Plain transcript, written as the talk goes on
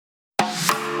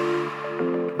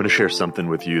going to share something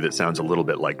with you that sounds a little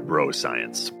bit like bro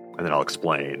science, and then I'll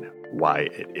explain why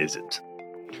it isn't.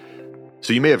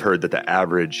 So you may have heard that the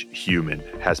average human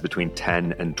has between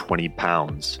 10 and 20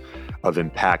 pounds of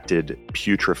impacted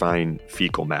putrefying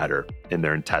fecal matter in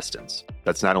their intestines.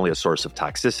 That's not only a source of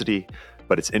toxicity,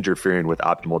 but it's interfering with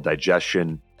optimal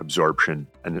digestion, absorption,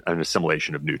 and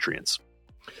assimilation of nutrients.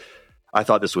 I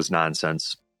thought this was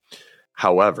nonsense.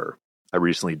 However, I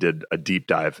recently did a deep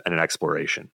dive and an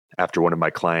exploration after one of my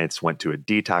clients went to a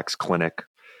detox clinic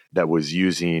that was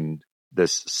using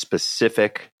this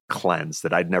specific cleanse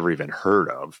that I'd never even heard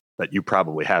of, that you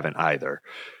probably haven't either,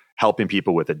 helping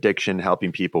people with addiction,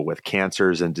 helping people with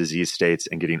cancers and disease states,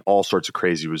 and getting all sorts of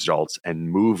crazy results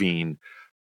and moving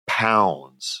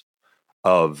pounds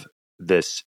of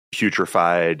this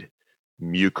putrefied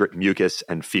mucus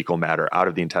and fecal matter out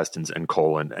of the intestines and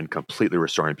colon and completely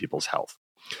restoring people's health.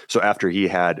 So after he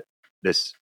had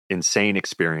this insane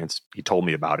experience, he told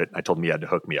me about it. I told him he had to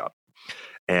hook me up.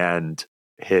 And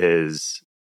his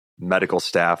medical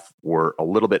staff were a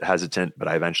little bit hesitant, but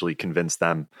I eventually convinced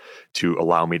them to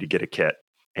allow me to get a kit.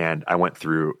 And I went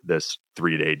through this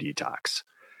 3-day detox.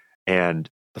 And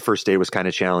the first day was kind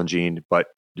of challenging, but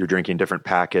you're drinking different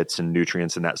packets and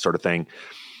nutrients and that sort of thing.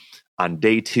 On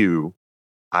day 2,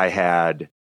 I had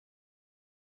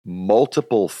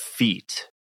multiple feet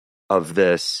of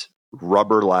this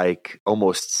rubber-like,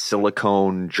 almost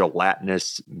silicone,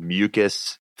 gelatinous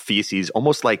mucus feces,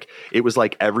 almost like it was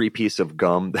like every piece of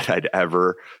gum that I'd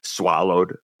ever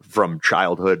swallowed from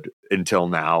childhood until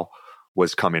now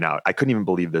was coming out. I couldn't even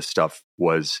believe this stuff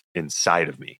was inside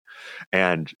of me.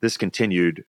 And this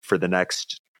continued for the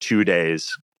next 2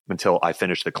 days until I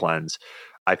finished the cleanse.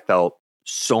 I felt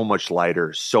so much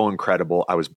lighter, so incredible.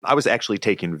 I was actually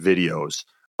taking videos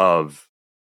of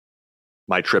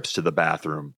my trips to the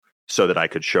bathroom so that I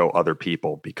could show other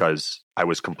people because I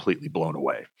was completely blown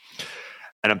away.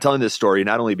 And I'm telling this story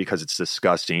not only because it's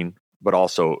disgusting, but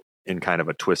also in kind of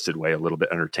a twisted way, a little bit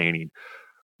entertaining,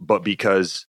 but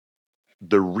because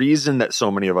the reason that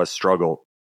so many of us struggle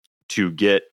to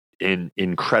get in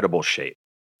incredible shape,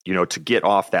 to get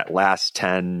off that last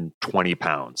 10, 20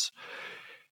 pounds.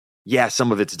 Yeah,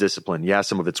 some of it's discipline. Yeah,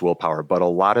 some of it's willpower, but a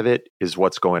lot of it is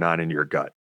what's going on in your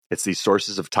gut. It's these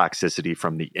sources of toxicity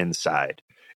from the inside.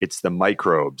 It's the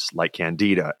microbes like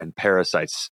candida and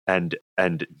parasites and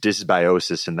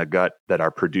dysbiosis in the gut that are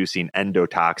producing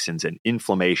endotoxins and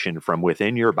inflammation from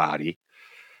within your body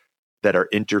that are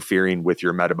interfering with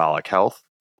your metabolic health,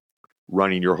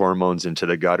 running your hormones into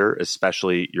the gutter,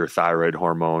 especially your thyroid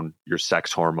hormone, your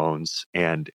sex hormones,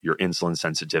 and your insulin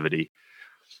sensitivity.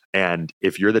 And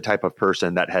if you're the type of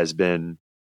person that has been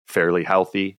fairly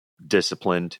healthy,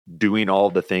 disciplined, doing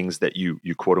all the things that you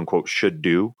quote unquote should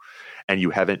do, and you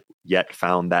haven't yet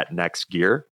found that next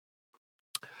gear,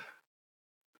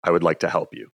 I would like to help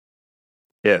you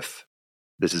if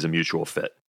this is a mutual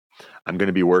fit. I'm going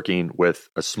to be working with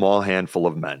a small handful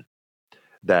of men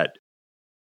that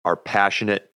are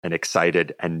passionate and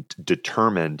excited and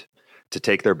determined to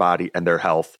take their body and their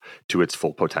health to its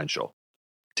full potential,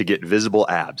 to get visible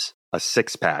abs, a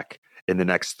 6-pack in the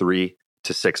next 3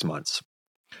 to 6 months.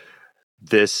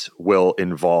 This will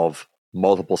involve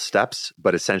multiple steps,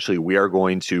 but essentially we are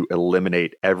going to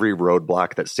eliminate every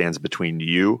roadblock that stands between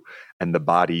you and the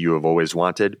body you have always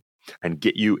wanted and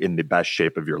get you in the best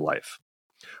shape of your life.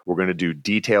 We're going to do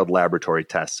detailed laboratory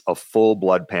tests, a full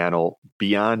blood panel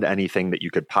beyond anything that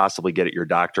you could possibly get at your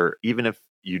doctor. Even if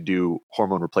you do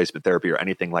hormone replacement therapy or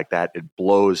anything like that, it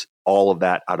blows all of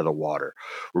that out of the water.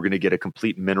 We're going to get a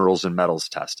complete minerals and metals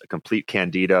test, a complete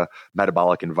candida,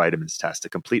 metabolic and vitamins test, a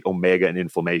complete omega and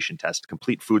inflammation test, a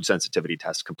complete food sensitivity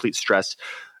test, complete stress,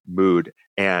 mood,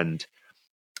 and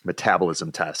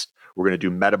metabolism test. We're going to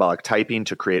do metabolic typing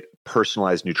to create a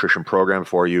personalized nutrition program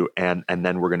for you. And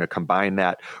then we're going to combine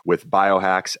that with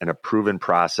biohacks and a proven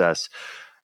process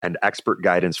and expert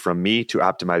guidance from me to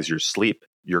optimize your sleep,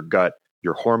 your gut,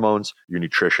 your hormones, your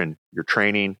nutrition, your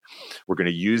training. We're going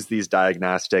to use these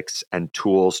diagnostics and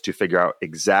tools to figure out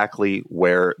exactly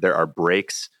where there are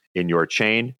breaks in your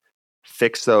chain,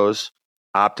 fix those,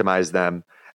 optimize them,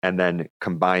 and then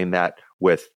combine that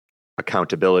with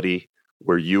accountability,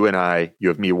 where you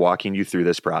have me walking you through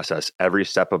this process every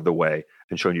step of the way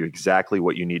and showing you exactly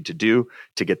what you need to do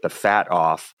to get the fat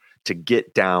off, to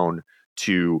get down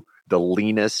to the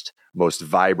leanest, most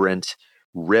vibrant,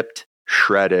 ripped,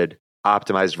 shredded,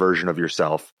 optimized version of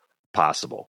yourself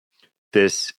possible.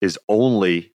 This is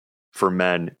only for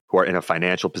men who are in a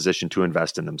financial position to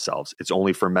invest in themselves. It's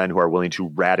only for men who are willing to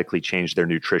radically change their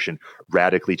nutrition,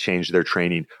 radically change their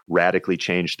training, radically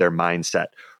change their mindset,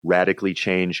 radically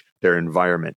change their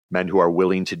environment. Men who are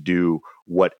willing to do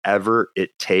whatever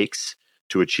it takes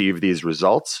to achieve these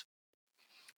results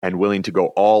and willing to go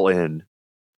all in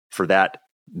for that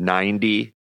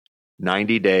 90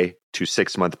 day to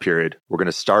 6 month period. We're going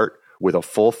to start with a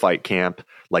full fight camp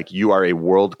like you are a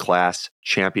world-class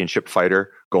championship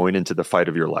fighter going into the fight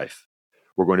of your life.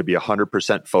 We're going to be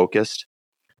 100% focused,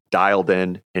 dialed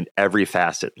in every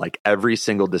facet. Like every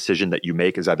single decision that you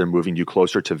make is either moving you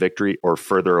closer to victory or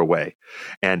further away.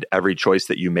 And every choice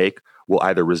that you make will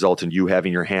either result in you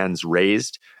having your hands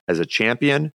raised as a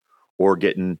champion or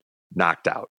getting knocked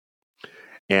out.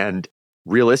 And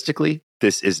realistically,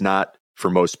 this is not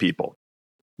for most people.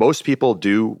 Most people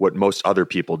do what most other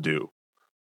people do,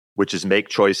 which is make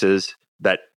choices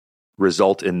that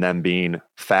result in them being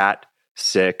fat,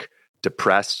 sick,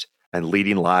 depressed, and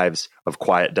leading lives of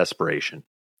quiet desperation.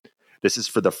 This is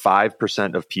for the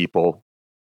 5% of people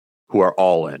who are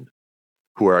all in,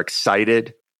 who are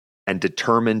excited and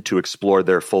determined to explore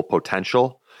their full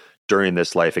potential during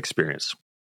this life experience.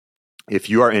 If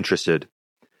you are interested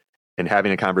in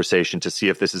having a conversation to see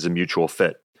if this is a mutual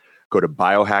fit, go to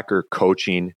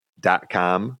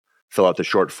biohackercoaching.com, fill out the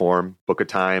short form, book a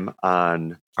time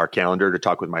on our calendar to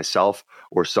talk with myself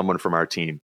or someone from our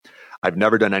team. I've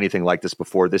never done anything like this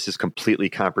before. This is completely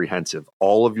comprehensive.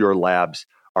 All of your labs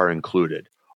are included.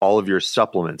 All of your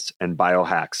supplements and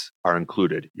biohacks are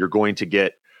included. You're going to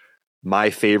get my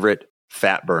favorite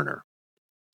fat burner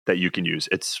that you can use.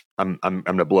 I'm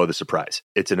going to blow the surprise.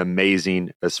 It's an amazing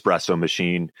espresso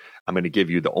machine. I'm going to give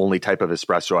you the only type of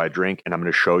espresso I drink, and I'm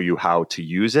going to show you how to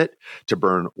use it to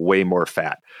burn way more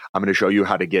fat. I'm going to show you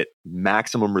how to get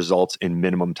maximum results in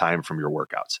minimum time from your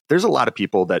workouts. There's a lot of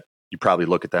people that you probably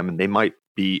look at them and they might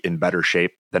be in better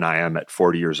shape than I am at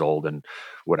 40 years old and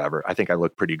whatever. I think I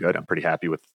look pretty good. I'm pretty happy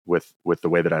with the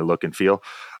way that I look and feel,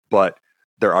 but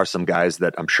there are some guys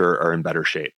that I'm sure are in better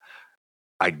shape.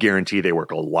 I guarantee they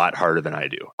work a lot harder than I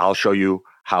do. I'll show you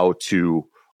how to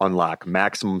unlock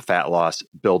maximum fat loss,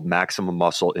 build maximum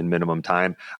muscle in minimum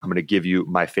time. I'm going to give you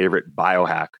my favorite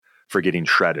biohack for getting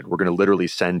shredded. We're going to literally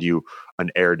send you an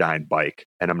Airdyne bike,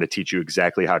 and I'm going to teach you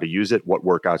exactly how to use it, what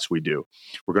workouts we do.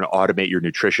 We're going to automate your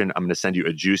nutrition. I'm going to send you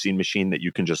a juicing machine that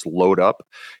you can just load up,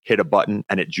 hit a button,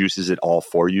 and it juices it all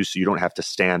for you so you don't have to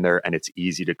stand there, and it's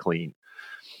easy to clean.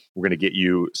 We're going to get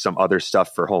you some other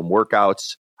stuff for home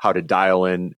workouts, how to dial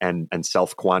in and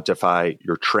self-quantify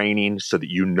your training so that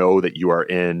you know that you are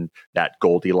in that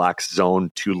Goldilocks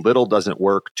zone. Too little doesn't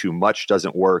work. Too much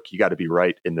doesn't work. You got to be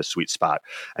right in the sweet spot.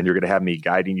 And you're going to have me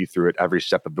guiding you through it every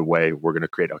step of the way. We're going to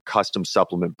create a custom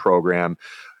supplement program.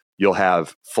 You'll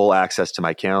have full access to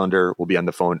my calendar. We'll be on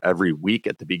the phone every week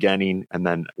at the beginning. And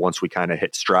then once we kind of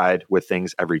hit stride with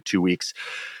things every 2 weeks,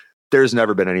 there's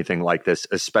never been anything like this,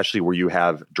 especially where you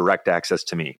have direct access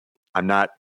to me. I'm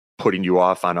not putting you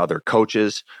off on other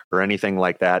coaches or anything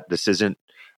like that. This isn't,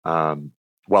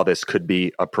 while this could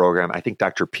be a program, I think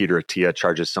Dr. Peter Attia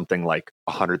charges something like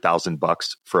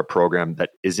 $100,000 for a program that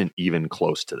isn't even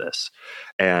close to this.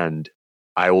 And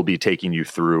I will be taking you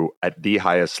through at the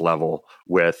highest level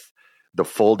with the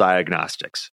full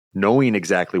diagnostics, knowing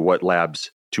exactly what labs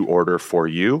to order for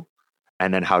you,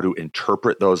 and then how to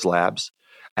interpret those labs,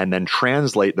 and then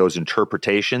translate those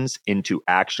interpretations into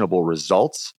actionable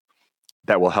results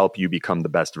that will help you become the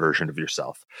best version of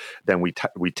yourself. Then we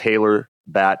tailor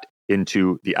that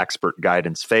into the expert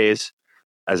guidance phase,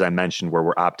 as I mentioned, where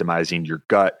we're optimizing your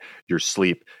gut, your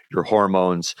sleep, your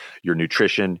hormones, your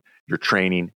nutrition, your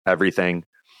training, everything.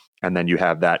 And then you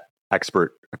have that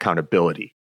expert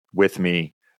accountability with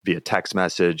me via text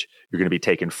message. You're going to be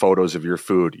taking photos of your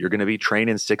food. You're going to be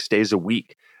training 6 days a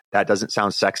week. That doesn't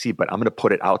sound sexy, but I'm going to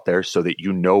put it out there so that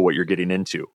you know what you're getting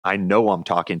into. I know I'm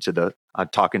talking to the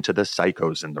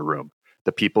psychos in the room,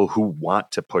 the people who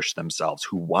want to push themselves,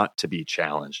 who want to be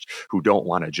challenged, who don't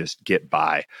want to just get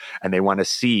by, and they want to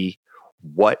see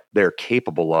what they're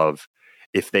capable of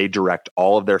if they direct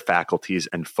all of their faculties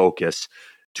and focus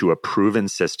to a proven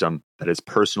system that is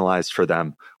personalized for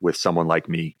them with someone like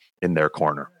me in their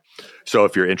corner. So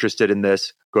if you're interested in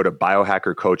this, go to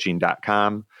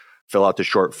biohackercoaching.com. Fill out the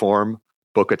short form,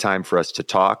 book a time for us to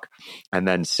talk, and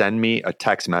then send me a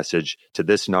text message to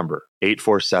this number,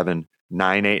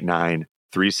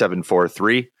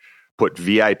 847-989-3743. Put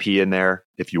VIP in there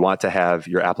if you want to have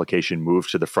your application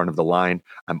moved to the front of the line.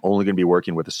 I'm only going to be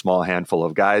working with a small handful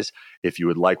of guys. If you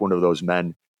would like one of those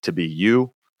men to be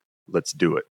you, let's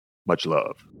do it. Much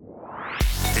love.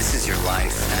 This is your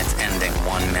life, and it's ending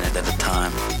 1 minute at a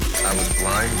time. I was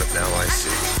blind, but now I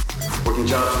see.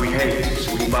 working jobs we hate,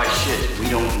 so we can buy shit we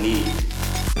don't need.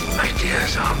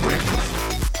 Ideas are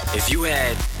breakfast. If you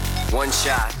had one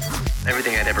shot,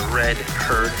 everything I'd ever read,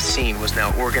 heard, seen was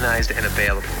now organized and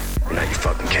available. Not your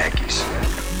fucking khakis.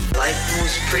 Life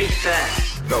moves pretty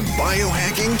fast. The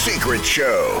Biohacking Secret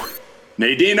Show.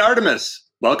 Nadine, Artemis,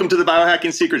 welcome to the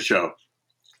Biohacking Secret Show.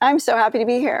 I'm so happy to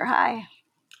be here. Hi.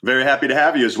 Very happy to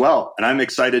have you as well. And I'm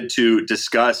excited to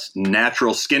discuss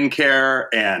natural skincare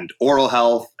and oral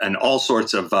health and all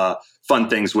sorts of fun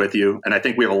things with you. And I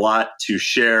think we have a lot to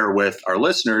share with our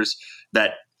listeners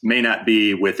that may not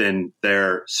be within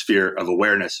their sphere of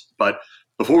awareness. But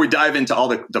before we dive into all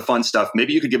the fun stuff,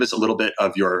 maybe you could give us a little bit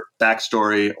of your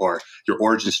backstory or your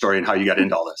origin story and how you got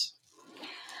into all this.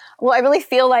 Well, I really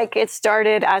feel like it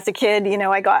started as a kid. You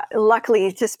know, I got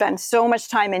luckily to spend so much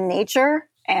time in nature,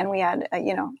 and we had a,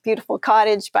 beautiful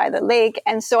cottage by the lake.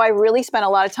 And so I really spent a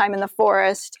lot of time in the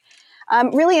forest,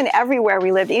 really in everywhere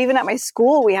we lived. Even at my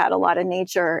school, we had a lot of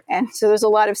nature. And so there's a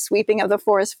lot of sweeping of the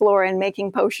forest floor and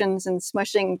making potions and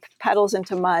smushing petals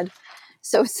into mud.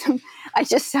 So I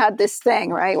just had this thing,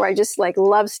 right, where I just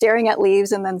love staring at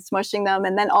leaves and then smushing them.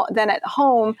 And then at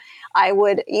home, I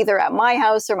would either at my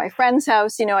house or my friend's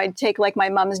house, I'd take my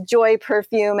mom's Joy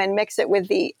perfume and mix it with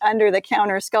the under the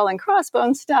counter skull and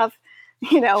crossbone stuff,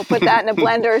 put that in a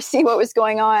blender, see what was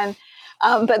going on.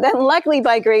 But then luckily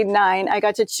by grade 9, I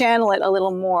got to channel it a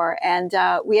little more. And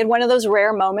we had one of those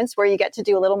rare moments where you get to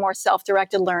do a little more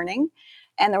self-directed learning.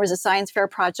 And there was a science fair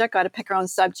project, got to pick our own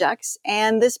subjects.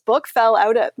 And this book fell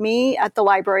out at me at the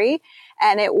library,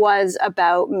 and it was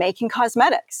about making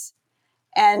cosmetics.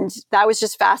 And that was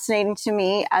just fascinating to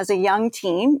me as a young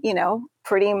teen,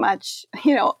 pretty much,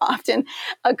 often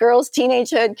a girl's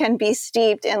teenagehood can be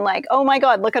steeped in oh my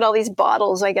God, look at all these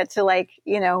bottles. I get to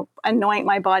anoint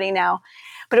my body now.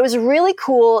 But it was really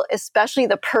cool, especially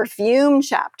the perfume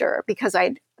chapter, because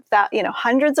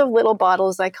hundreds of little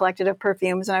bottles I collected of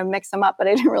perfumes, and I would mix them up, but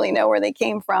I didn't really know where they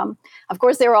came from. Of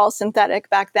course, they were all synthetic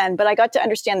back then, but I got to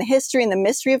understand the history and the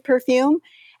mystery of perfume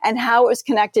and how it was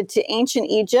connected to ancient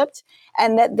Egypt,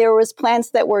 and that there was plants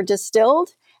that were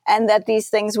distilled and that these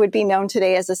things would be known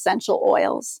today as essential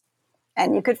oils.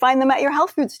 And you could find them at your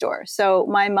health food store. So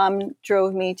my mom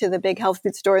drove me to the big health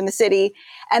food store in the city,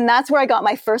 and that's where I got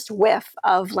my first whiff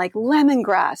of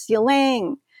lemongrass,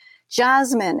 ylang,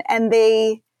 jasmine, and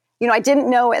they... I didn't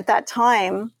know at that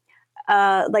time,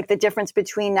 the difference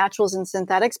between naturals and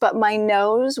synthetics, but my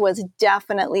nose was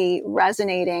definitely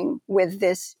resonating with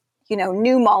this,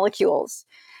 new molecules.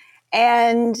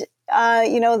 And,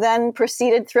 then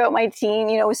proceeded throughout my teen,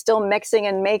 was still mixing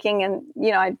and making and,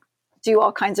 I'd do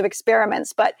all kinds of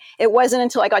experiments. But it wasn't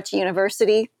until I got to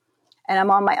university and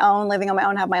I'm on my own, living on my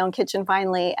own, have my own kitchen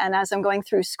finally. And as I'm going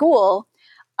through school,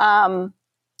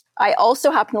 I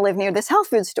also happen to live near this health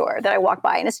food store that I walk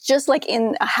by, and it's just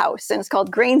in a house, and it's called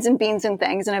Grains and Beans and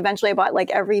Things. And eventually I bought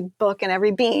every book and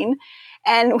every bean.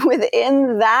 And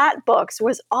within that books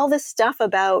was all this stuff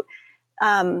about,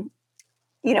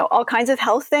 all kinds of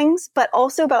health things, but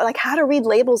also about how to read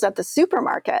labels at the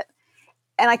supermarket.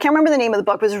 And I can't remember the name of the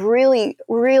book. It was really,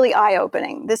 really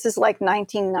eye-opening. This is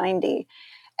 1990.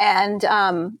 And,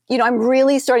 I'm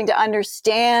really starting to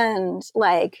understand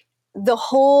the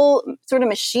whole sort of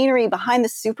machinery behind the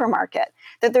supermarket,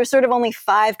 that there's sort of only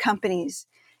 5 companies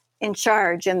in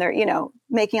charge and they're,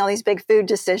 making all these big food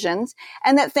decisions.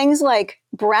 And that things like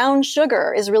brown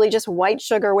sugar is really just white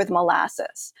sugar with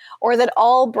molasses, or that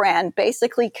all brand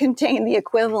basically contain the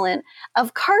equivalent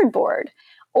of cardboard,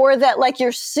 or that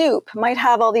your soup might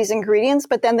have all these ingredients,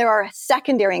 but then there are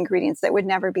secondary ingredients that would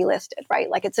never be listed, right?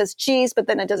 It says cheese, but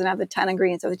then it doesn't have the 10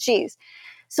 ingredients of the cheese.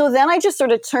 So then I just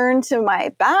sort of turned to my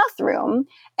bathroom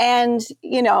and,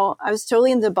 I was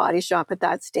totally in the Body Shop at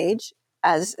that stage,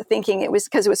 as thinking it was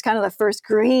because it was kind of the first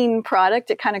green product.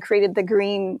 It kind of created the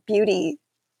green beauty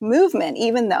movement,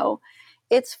 even though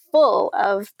it's full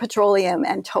of petroleum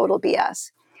and total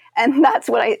BS. And that's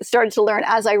what I started to learn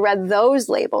as I read those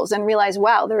labels and realized,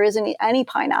 wow, there isn't any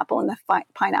pineapple in the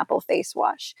pineapple face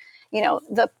wash.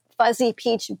 The fuzzy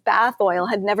peach bath oil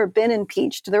had never been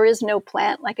impeached. There is no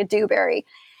plant like a dewberry.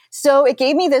 So it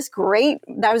gave me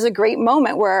that was a great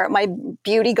moment where my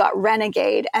beauty got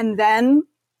Renegade. And then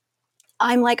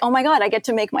I'm like, oh my God, I get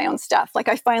to make my own stuff.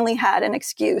 I finally had an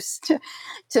excuse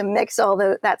to mix all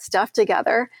that stuff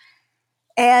together.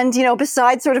 And,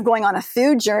 besides sort of going on a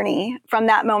food journey from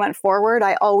that moment forward,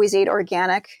 I always ate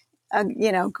organic,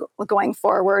 going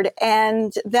forward.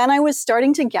 And then I was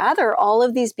starting to gather all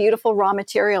of these beautiful raw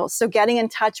materials. So getting in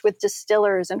touch with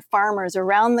distillers and farmers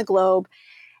around the globe,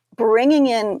 bringing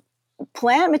in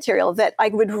plant material that I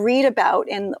would read about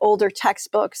in older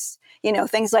textbooks,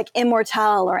 things like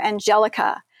Immortelle or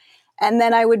Angelica. And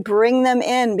then I would bring them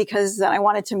in because then I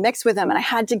wanted to mix with them. And I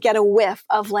had to get a whiff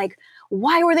of like,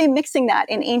 why were they mixing that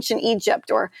in ancient Egypt?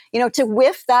 Or, to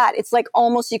whiff that, it's like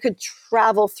almost you could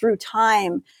travel through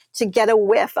time to get a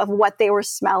whiff of what they were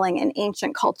smelling in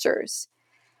ancient cultures.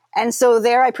 And so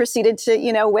there I proceeded to,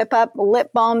 whip up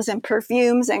lip balms and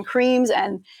perfumes and creams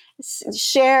and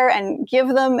share and give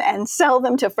them and sell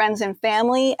them to friends and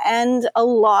family. And a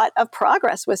lot of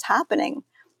progress was happening.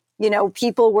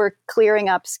 People were clearing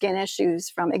up skin issues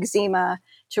from eczema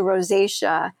to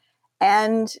rosacea.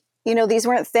 And, these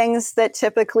weren't things that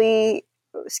typically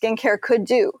skincare could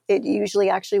do. It usually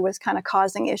actually was kind of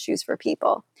causing issues for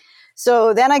people.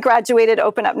 So then I graduated,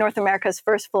 opened up North America's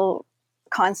first full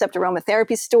concept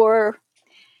aromatherapy store.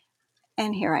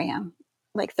 And here I am,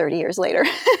 like 30 years later.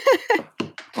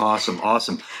 Awesome.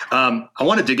 I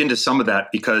want to dig into some of that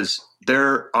because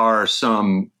there are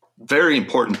some very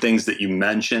important things that you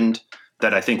mentioned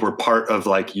that I think were part of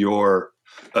like your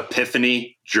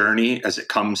epiphany journey as it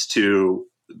comes to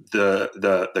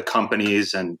the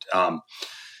companies and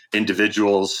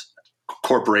individuals,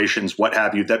 corporations, what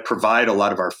have you, that provide a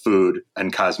lot of our food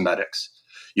and cosmetics.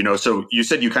 So you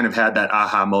said you kind of had that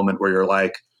aha moment where you're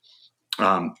like,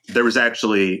 there was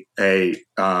actually a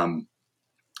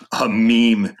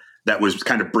meme that was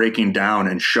kind of breaking down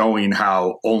and showing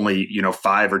how only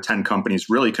 5 or 10 companies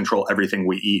really control everything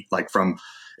we eat, like from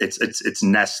it's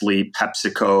Nestle,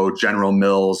 PepsiCo, General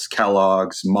Mills,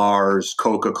 Kellogg's, Mars,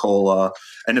 Coca-Cola,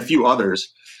 and a few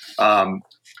others.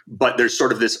 But there's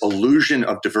sort of this illusion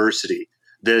of diversity,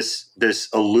 this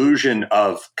illusion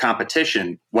of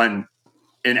competition, when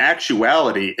in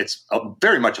actuality it's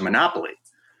very much a monopoly.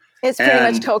 It's pretty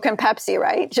much Coke and Pepsi,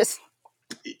 right? Just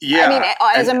yeah. I mean,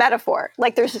 as a metaphor,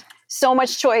 like there's so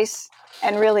much choice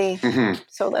and really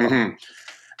so little. Mm-hmm.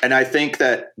 And I think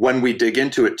that when we dig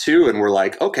into it too, and we're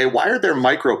like, okay, why are there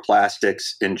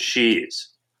microplastics in cheese?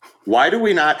 Why do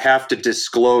we not have to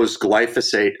disclose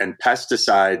glyphosate and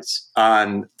pesticides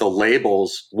on the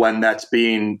labels when that's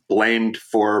being blamed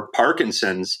for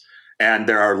Parkinson's? And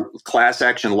there are class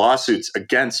action lawsuits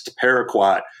against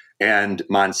Paraquat and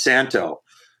Monsanto.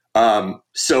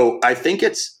 So I think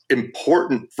it's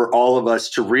important for all of us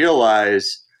to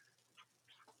realize,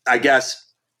 I guess,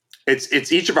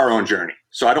 it's each of our own journey.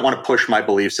 So I don't want to push my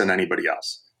beliefs on anybody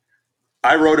else.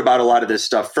 I wrote about a lot of this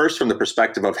stuff first from the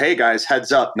perspective of, hey guys,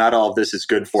 heads up, not all of this is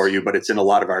good for you, but it's in a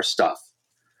lot of our stuff.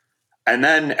 And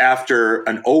then after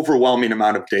an overwhelming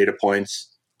amount of data points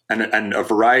and a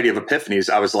variety of epiphanies,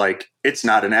 I was like, it's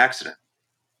not an accident.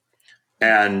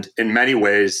 And in many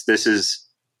ways, this is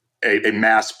a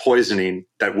mass poisoning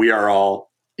that we are all,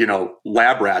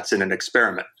 lab rats in an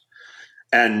experiment.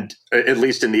 And at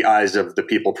least in the eyes of the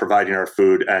people providing our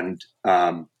food and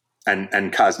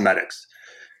cosmetics.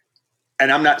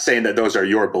 And I'm not saying that those are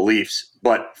your beliefs,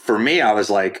 but for me, I was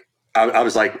like,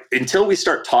 until we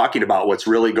start talking about what's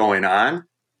really going on,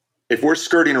 if we're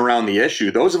skirting around the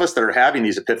issue, those of us that are having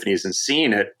these epiphanies and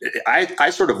seeing it, I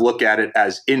sort of look at it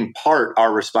as in part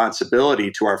our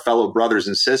responsibility to our fellow brothers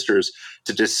and sisters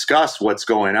to discuss what's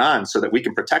going on so that we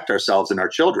can protect ourselves and our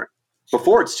children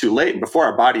before it's too late and before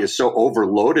our body is so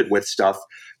overloaded with stuff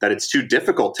that it's too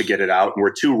difficult to get it out and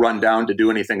we're too run down to do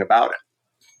anything about it.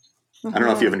 I don't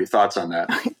know if you have any thoughts on that.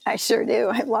 I sure do.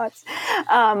 I have lots.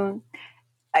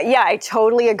 Yeah, I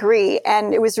totally agree.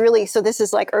 And it was really, so this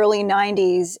is like early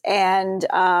 90s. And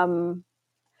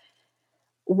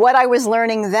what I was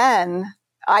learning then,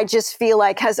 I just feel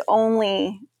like has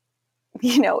only,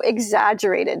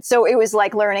 exaggerated. So it was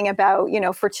like learning about,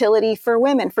 fertility for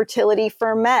women, fertility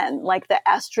for men, like the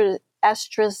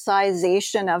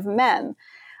estricization of men,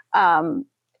 and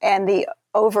the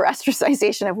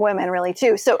over-estricization of women, really,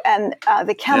 too. So, and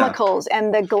the chemicals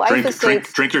and the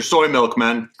glyphosate. Drink your soy milk,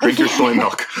 man. Drink your soy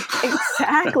milk.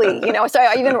 Exactly. So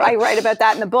I write about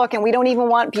that in the book, and we don't even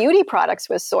want beauty products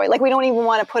with soy. Like, we don't even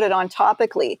want to put it on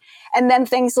topically. And then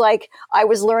things like, I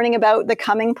was learning about the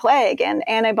coming plague and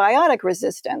antibiotic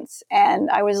resistance. And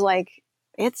I was like,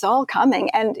 it's all coming.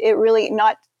 And it really,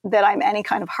 not that I'm any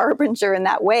kind of harbinger in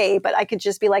that way, but I could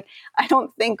just be like, I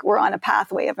don't think we're on a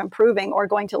pathway of improving or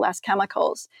going to less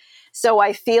chemicals. So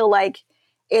I feel like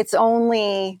it's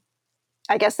only,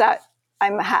 I guess that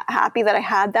I'm happy that I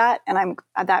had that. And I'm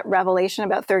at that revelation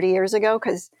about 30 years ago,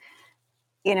 because,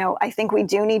 I think we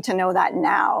do need to know that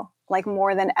now, like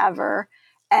more than ever.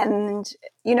 And,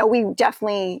 we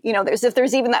definitely, if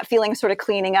there's even that feeling of sort of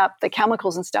cleaning up the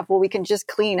chemicals and stuff, well, we can just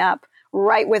clean up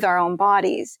right with our own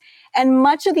bodies. And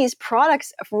much of these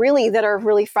products really that are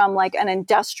really from like an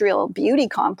industrial beauty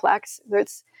complex,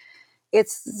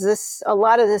 it's this, a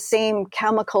lot of the same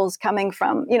chemicals coming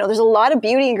from, there's a lot of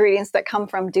beauty ingredients that come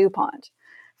from DuPont,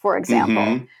 for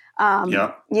example.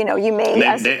 You know, you may...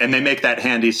 And they make that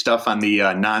handy stuff on the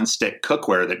non-stick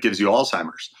cookware that gives you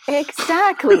Alzheimer's.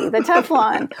 Exactly, the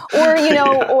Teflon. Or, you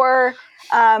know, or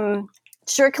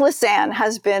triclosan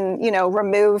has been, you know,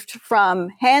 removed from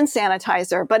hand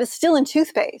sanitizer, but it's still in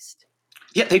toothpaste.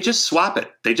 Yeah, they just swap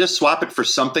it. They just swap it for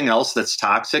something else that's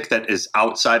toxic, that is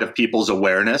outside of people's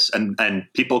awareness, and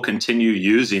people continue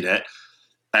using it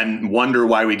and wonder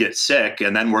why we get sick.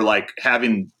 And then we're like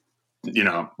having... you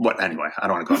know what? Anyway, I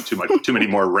don't want to go on too many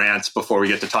more rants before we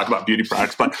get to talk about beauty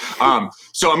products. But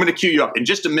so I'm going to cue you up in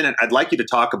just a minute. I'd like you to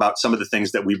talk about some of the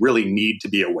things that we really need to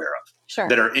be aware of, Sure.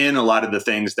 that are in a lot of the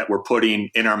things that we're putting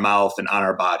in our mouth and on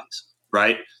our bodies,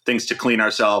 right? Things to clean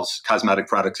ourselves, cosmetic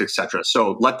products, etc.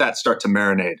 So let that start to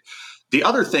marinate. The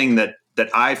other thing that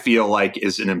I feel like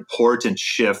is an important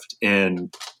shift in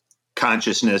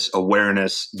consciousness,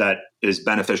 awareness, that is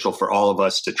beneficial for all of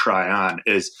us to try on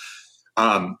is,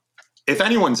 if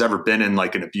anyone's ever been in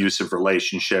like an abusive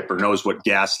relationship or knows what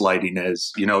gaslighting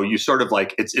is, you know, you sort of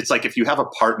like, it's like if you have a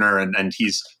partner and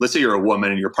he's, let's say you're a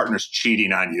woman and your partner's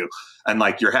cheating on you, and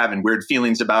like you're having weird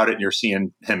feelings about it, and you're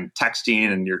seeing him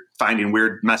texting and you're finding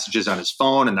weird messages on his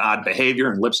phone and odd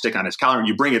behavior and lipstick on his collar, and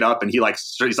you bring it up and he's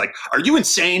like, are you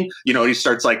insane? You know, he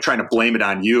starts like trying to blame it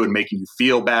on you and making you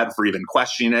feel bad for even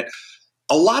questioning it.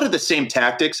 A lot of the same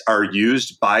tactics are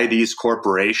used by these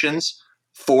corporations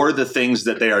for the things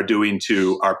that they are doing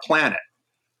to our planet.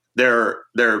 They're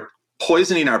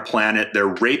poisoning our planet,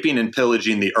 they're raping and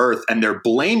pillaging the earth, and they're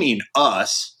blaming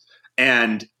us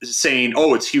and saying,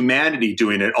 oh, it's humanity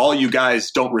doing it. All you guys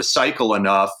don't recycle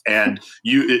enough, and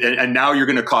now you're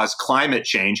going to cause climate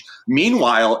change.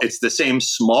 Meanwhile, it's the same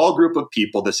small group of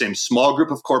people, the same small group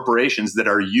of corporations that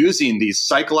are using these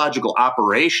psychological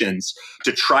operations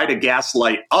to try to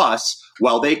gaslight us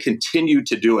while they continue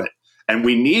to do it. And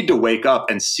we need to wake up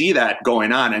and see that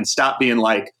going on and stop being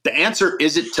like, the answer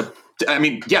isn't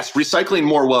yes, recycling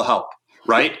more will help,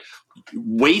 right?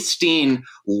 Wasting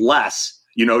less,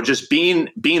 you know, just being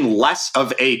less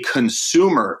of a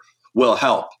consumer will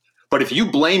help. But if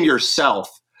you blame yourself,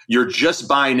 you're just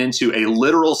buying into a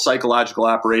literal psychological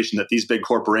operation that these big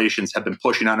corporations have been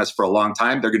pushing on us for a long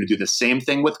time. They're going to do the same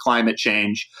thing with climate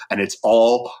change, and it's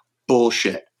all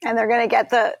bullshit. And they're going to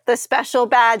get the special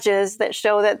badges that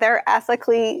show that they're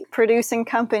ethically producing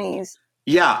companies.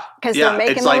 Yeah. Because they're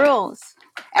making the rules.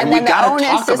 And then the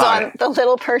onus is on the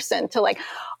little person to like,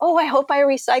 oh, I hope I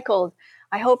recycled.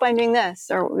 I hope I'm doing this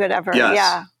or whatever. Yes.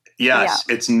 Yeah. Yes,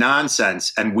 yeah. It's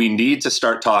nonsense. And we need to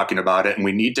start talking about it, and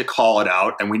we need to call it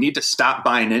out, and we need to stop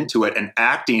buying into it and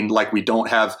acting like we don't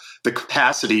have the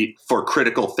capacity for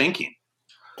critical thinking.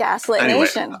 Gaslit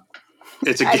Nation.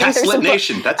 It's a gaslit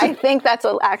nation. I think that's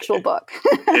an actual book.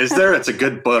 Is there? It's a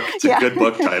good book. It's a good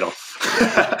book title.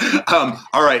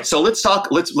 All right. So let's talk.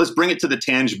 Let's bring it to the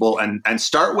tangible and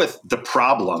start with the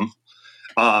problem,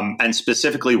 and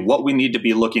specifically what we need to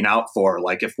be looking out for.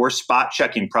 Like if we're spot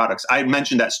checking products, I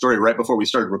mentioned that story right before we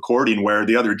started recording, where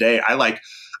the other day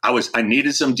I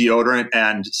needed some deodorant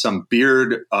and some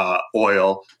beard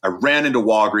oil. I ran into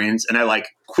Walgreens and I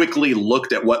quickly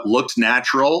looked at what looked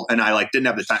natural, and I didn't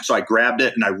have the time. So I grabbed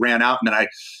it and I ran out, and then I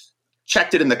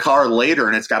checked it in the car later,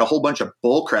 and it's got a whole bunch of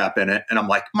bull crap in it. And I'm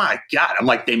like, my God,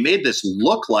 they made this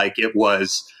look like it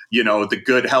was, you know, the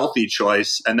good, healthy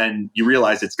choice. And then you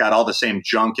realize it's got all the same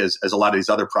junk as a lot of these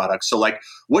other products. So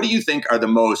what do you think are the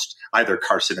most either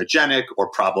carcinogenic or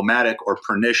problematic or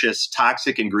pernicious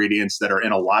toxic ingredients that are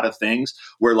in a lot of things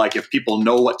where if people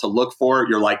know what to look for,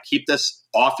 you're like, keep this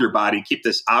off your body, keep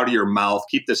this out of your mouth,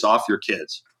 keep this off your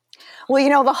kids? Well, you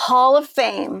know, the Hall of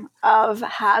Fame of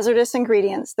hazardous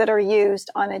ingredients that are used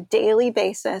on a daily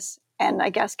basis and I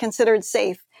guess considered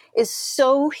safe is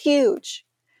so huge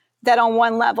that on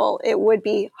one level, it would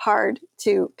be hard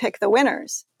to pick the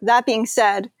winners. That being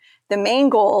said, the main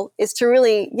goal is to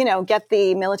really, you know, get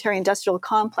the military-industrial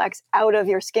complex out of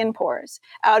your skin pores,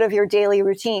 out of your daily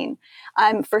routine.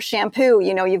 For shampoo,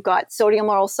 you know, you've got sodium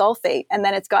lauryl sulfate, and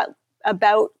then it's got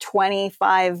about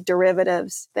 25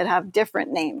 derivatives that have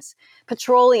different names.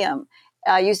 Petroleum,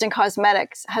 used in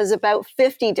cosmetics, has about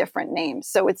 50 different names.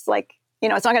 So it's like, you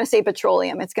know, it's not going to say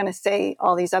petroleum. It's going to say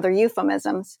all these other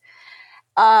euphemisms.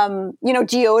 You know,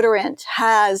 deodorant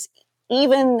has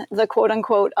even the quote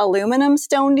unquote aluminum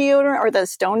stone deodorant, or the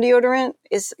stone deodorant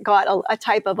is got a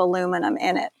type of aluminum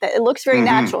in it. It looks very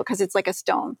natural because it's like a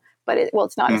stone, but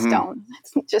it's not a stone.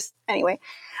 It's just, anyway,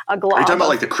 a glob. Are you talking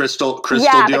about the crystal deodorant?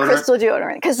 Yeah, the crystal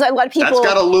deodorant. Because a lot of people... That's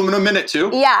got aluminum in it too?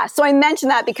 Yeah. So I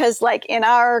mentioned that because in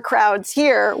our crowds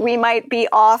here, we might be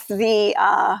off the,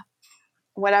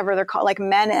 whatever they're called,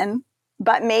 menin,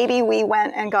 but maybe we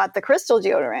went and got the crystal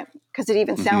deodorant because it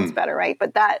even sounds better, right?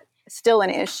 But that's still an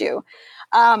issue.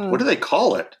 What do they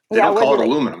call it? They don't call it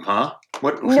aluminum, huh?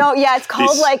 What? No, yeah, it's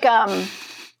called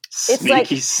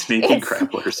sneaky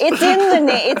crapplers. It's in the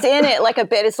name. It's in it like a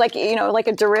bit. It's like like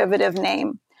a derivative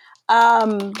name.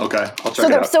 Okay, I'll check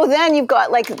it out. So then you've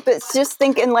got just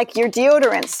thinking like your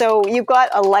deodorant. So you've got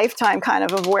a lifetime kind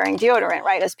of wearing deodorant,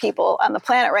 right? As people on the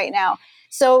planet right now.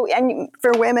 So, and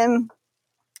for women,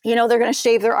 they're going to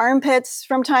shave their armpits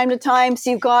from time to time. So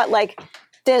you've got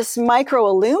this micro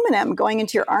aluminum going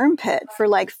into your armpit for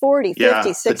 40,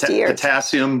 50, 60 years.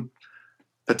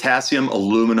 Potassium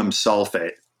aluminum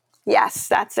sulfate. Yes,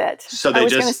 that's it. So they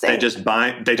just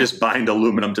bind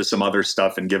aluminum to some other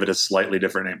stuff and give it a slightly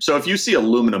different name. So if you see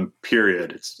aluminum,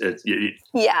 period,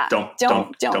 don't do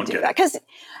that. Because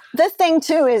the thing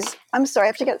too is, I'm sorry, I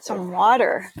have to get some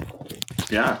water.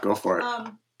 Yeah, go for it.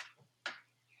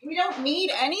 We don't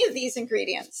need any of these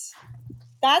ingredients.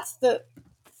 That's the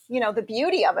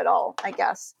beauty of it all, I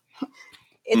guess.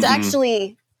 It's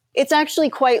actually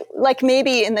quite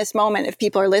maybe in this moment, if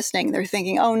people are listening, they're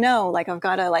thinking, oh no, I've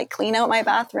got to clean out my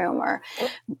bathroom, or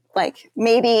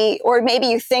maybe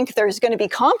you think there's going to be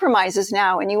compromises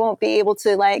now and you won't be able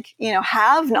to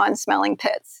have non-smelling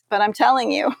pits. But I'm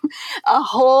telling you, a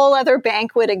whole other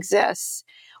banquet exists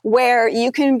where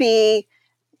you can be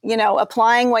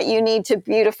applying what you need to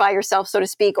beautify yourself, so to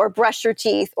speak, or brush your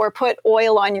teeth or put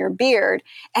oil on your beard.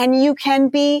 And you can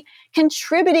be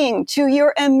contributing to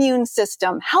your immune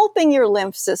system, helping your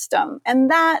lymph system. And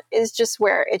that is just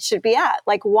where it should be at.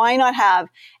 Why not have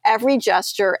every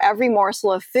gesture, every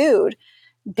morsel of food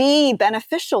be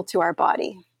beneficial to our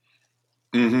body?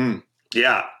 Mm-hmm.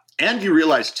 Yeah. And you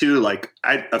realize too,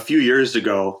 a few years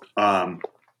ago, I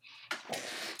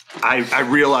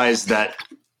realized that,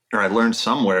 or I learned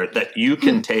somewhere, that you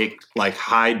can take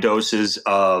high doses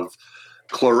of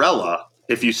chlorella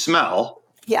if you smell.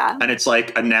 Yeah. And it's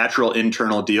a natural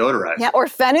internal deodorant. Yeah. Or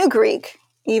fenugreek,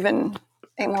 even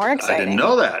more exciting. I didn't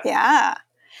know that. Yeah.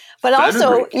 But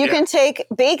also you can take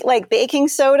baking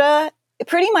soda.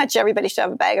 Pretty much everybody should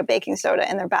have a bag of baking soda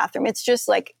in their bathroom. It's just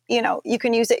you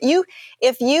can use it.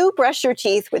 If you brush your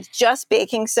teeth with just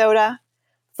baking soda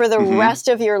for the rest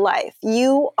of your life,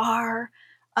 you are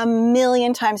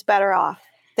 1,000,000 times better off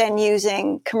than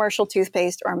using commercial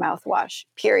toothpaste or mouthwash,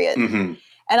 period. Mm-hmm.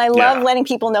 And I love letting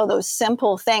people know those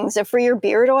simple things. If for your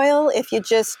beard oil, if you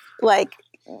just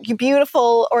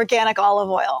beautiful organic olive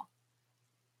oil.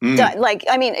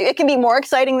 It can be more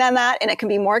exciting than that, and it can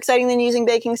be more exciting than using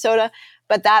baking soda.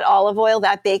 But that olive oil,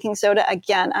 that baking soda,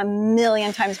 again,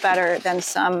 1,000,000 times better than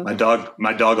some. My dog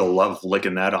will love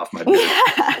licking that off my beard.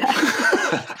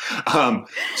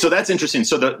 So that's interesting.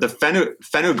 So the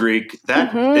fenugreek,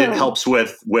 that it helps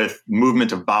with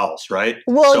movement of bowels, right?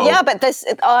 Well, but this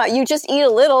you just eat a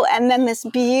little, and then this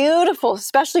beautiful,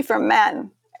 especially for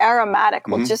men, aromatic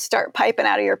will just start piping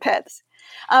out of your pits.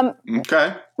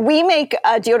 Okay. We make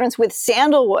deodorants with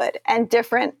sandalwood and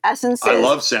different essences. I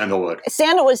love sandalwood.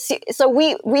 Sandalwood. So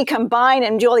we combine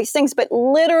and do all these things, but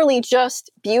literally just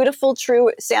beautiful,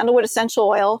 true sandalwood essential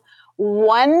oil.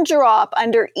 1 drop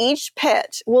under each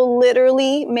pit will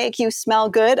literally make you smell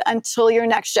good until your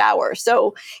next shower.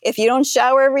 So if you don't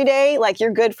shower every day,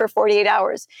 you're good for 48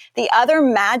 hours. The other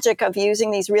magic of using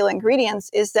these real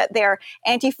ingredients is that they're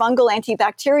antifungal,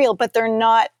 antibacterial, but they're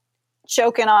not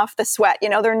choking off the sweat.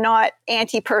 They're not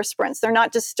antiperspirants. They're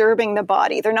not disturbing the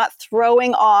body. They're not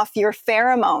throwing off your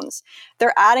pheromones.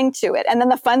 They're adding to it. And then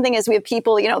the fun thing is we have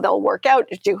people, they'll work out,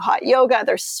 do hot yoga.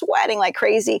 They're sweating like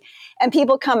crazy. And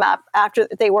people come up after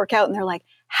they work out and they're like,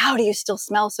 how do you still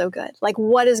smell so good?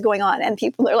 What is going on? And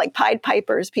people, they're like Pied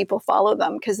Pipers. People follow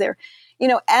them because they're,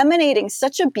 emanating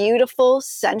such a beautiful,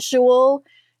 sensual,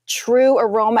 true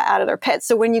aroma out of their pits.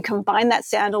 So when you combine that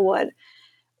sandalwood,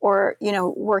 or,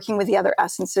 working with the other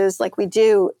essences like we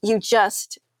do, it's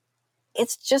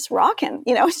just rocking,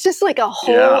 it's just a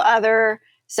whole other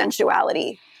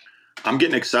sensuality. I'm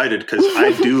getting excited because I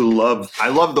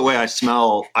love the way I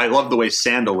smell. I love the way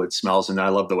sandalwood smells, and I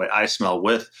love the way I smell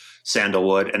with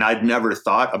sandalwood. And I'd never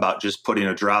thought about just putting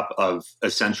a drop of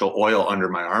essential oil under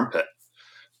my armpit.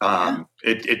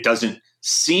 It doesn't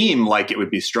seem like it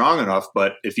would be strong enough,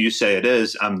 but if you say it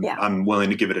is, I'm willing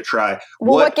to give it a try.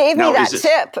 Well, what gave me that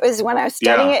tip is when I was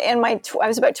studying it I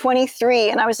was about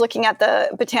 23, and I was looking at the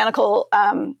botanical,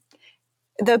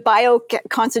 the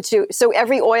bioconstitute. So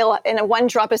every oil in a 1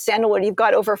 drop of sandalwood, you've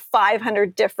got over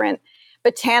 500 different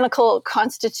botanical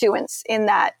constituents in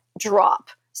that drop.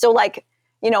 So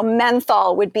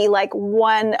menthol would be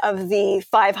one of the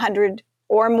 500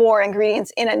 or more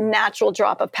ingredients in a natural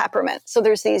drop of peppermint. So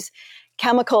there's these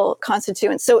chemical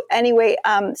constituents. So anyway,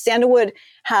 sandalwood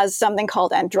has something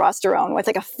called androsterone, with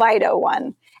a phyto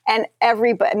one. And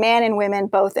everybody, man and women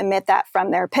both emit that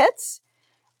from their pits.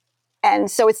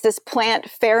 And so it's this plant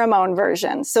pheromone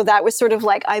version. So that was sort of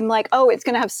like, I'm like, oh, it's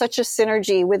going to have such a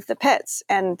synergy with the pits.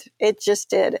 And it just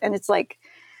did. And it's like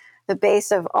the base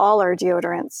of all our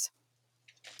deodorants.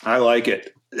 I like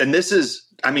it. And this is,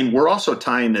 I mean, we're also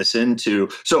tying this into,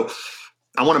 so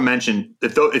I want to mention,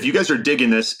 if you guys are digging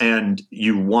this and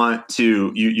you want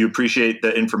to, you appreciate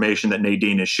the information that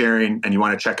Nadine is sharing and you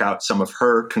want to check out some of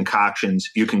her concoctions,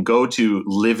 you can go to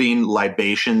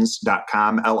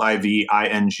livinglibations.com,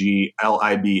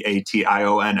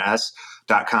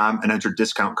 livinglibations.com, and enter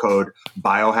discount code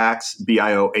biohacks,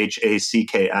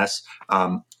 BIOHACKS.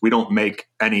 We don't make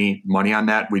any money on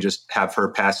that. We just have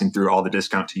her passing through all the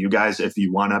discount to you guys if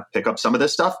you want to pick up some of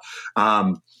this stuff.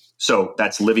 So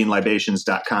that's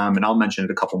livinglibations.com. And I'll mention it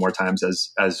a couple more times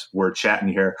as we're chatting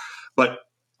here. But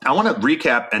I want to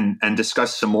recap and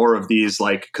discuss some more of these,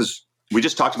 like, because we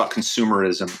just talked about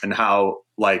consumerism and how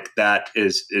like that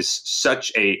is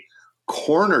such a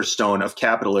cornerstone of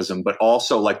capitalism, but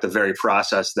also like the very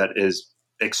process that is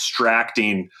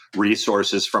extracting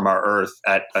resources from our earth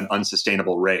at an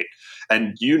unsustainable rate.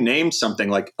 And you named something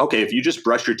like, okay, if you just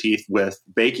brush your teeth with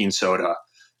baking soda,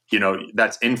 you know,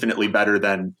 that's infinitely better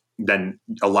than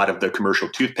a lot of the commercial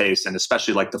toothpaste, and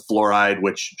especially like the fluoride,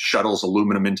 which shuttles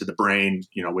aluminum into the brain,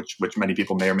 you know, which many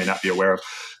people may or may not be aware of.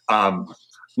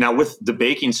 Now with the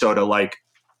baking soda, like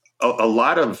a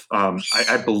lot of,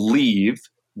 I believe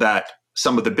that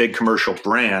some of the big commercial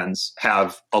brands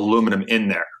have aluminum in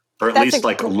there, or at least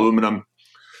like aluminum.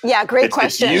 Yeah, great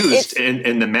question. It's used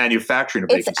in the manufacturing of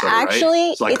baking soda, actually,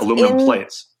 right? It's like aluminum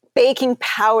plates. Baking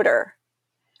powder.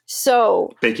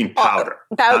 So baking powder.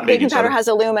 Baking powder has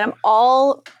aluminum.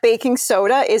 All baking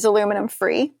soda is aluminum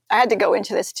free. I had to go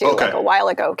into this too like a while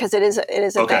ago because it is a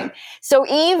thing. So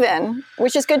even,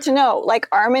 which is good to know, like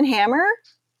Arm & Hammer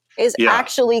is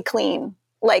actually clean.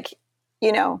 Like,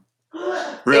 you know,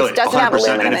 really? It doesn't have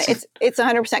aluminum in it. It's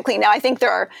 100% clean. Now I think there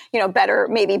are, you know, better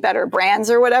brands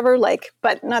or whatever, like,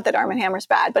 but not that Arm & Hammer's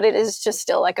bad, but it is just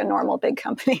still like a normal big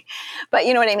company. But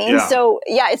you know what I mean? Yeah. So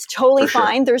yeah, it's totally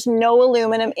fine. There's no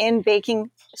aluminum in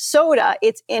baking soda.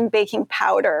 It's in baking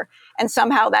powder. And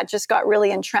somehow that just got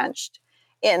really entrenched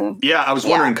in. Yeah, I was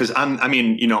wondering because I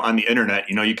mean, you know, on the internet,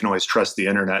 you know, you can always trust the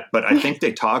internet, but I think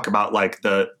they talk about like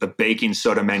the baking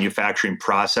soda manufacturing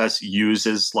process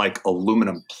uses like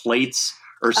aluminum plates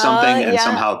or something, and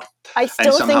somehow I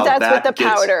still think that's with the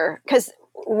powder because.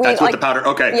 That's with the powder.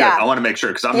 Okay, good. I want to make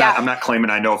sure because I'm not claiming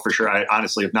I know for sure. I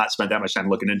honestly have not spent that much time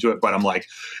looking into it, but I'm like,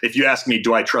 if you ask me,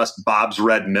 do I trust Bob's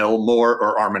Red Mill more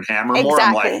or Arm & Hammer more?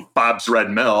 I'm like, Bob's Red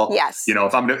Mill. Yes. You know,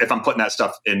 if I'm putting that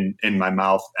stuff in my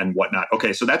mouth and whatnot.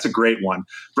 Okay, so that's a great one.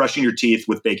 Brushing your teeth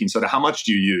with baking soda. How much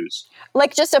do you use?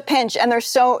 Like just a pinch. And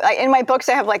there's in my books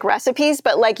I have like recipes,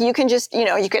 but like you can just, you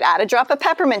know, you could add a drop of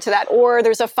peppermint to that, or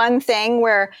there's a fun thing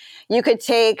where you could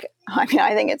take. I mean,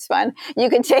 I think it's fun. You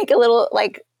can take a little,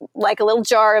 like a little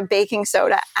jar of baking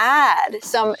soda, add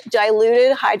some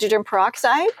diluted hydrogen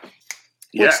peroxide,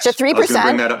 which to 3%. I was going to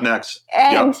bring that up next.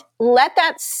 And let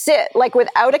that sit like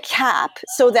without a cap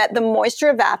so that the moisture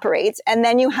evaporates. And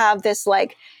then you have this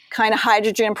like kind of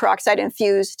hydrogen peroxide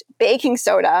infused baking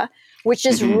soda, which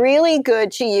is really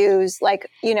good to use like,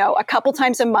 you know, a couple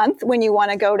times a month when you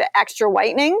want to go to extra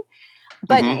whitening.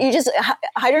 But you just,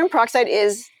 hydrogen peroxide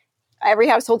is, every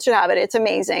household should have it. It's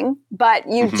amazing. But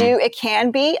it can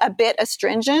be a bit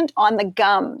astringent on the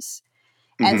gums.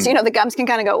 And so, you know, the gums can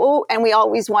kind of go, oh, and we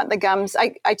always want the gums.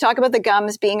 I talk about the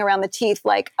gums being around the teeth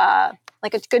like a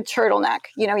good turtleneck.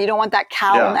 You know, you don't want that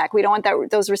cowl neck. We don't want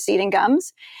those receding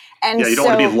gums. And you don't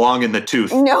want to be long in the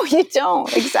tooth. No, you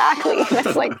don't. Exactly.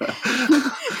 That's like,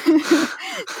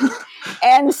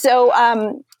 and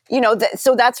so, you know,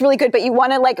 so that's really good, but you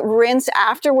want to like rinse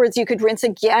afterwards. You could rinse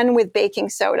again with baking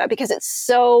soda because it's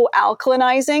so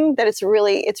alkalinizing that it's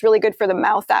really good for the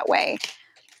mouth that way.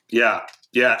 Yeah.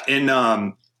 Yeah. And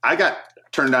I got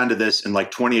turned on to this in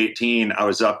like 2018. I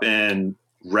was up in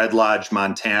Red Lodge,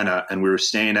 Montana, and we were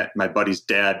staying at my buddy's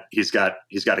dad. He's got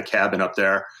a cabin up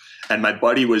there, and my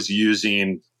buddy was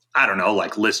using, I don't know,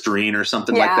 like Listerine or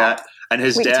something like that. And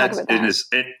his dad's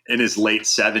in his late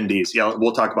 70s. Yeah,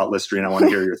 we'll talk about Listerine. I want to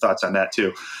hear your thoughts on that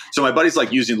too. So my buddy's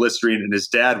like using Listerine, and his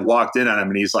dad walked in on him,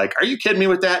 and he's like, "Are you kidding me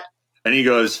with that?" And he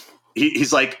goes,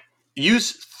 he's like,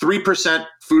 "Use 3%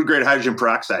 food grade hydrogen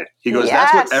peroxide." He goes,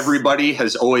 "That's what everybody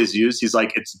has always used." He's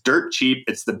like, "It's dirt cheap.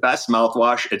 It's the best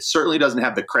mouthwash. It certainly doesn't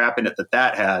have the crap in it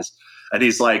that has." And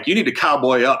he's like, you need to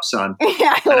cowboy up, son.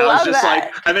 Yeah, and I was love just that.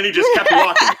 like, and then he just kept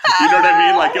walking. You know what I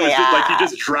mean? Like it was just like he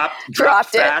just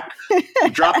dropped back,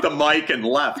 dropped the mic and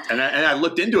left. And I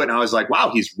looked into it and I was like,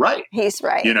 wow, he's right. He's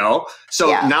right. You know? So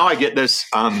now I get this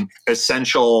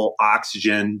essential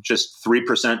oxygen, just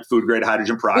 3% food grade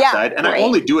hydrogen peroxide. And I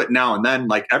only do it now and then.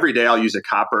 Like every day I'll use a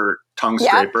copper tongue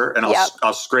scraper and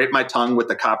I'll scrape my tongue with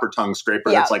the copper tongue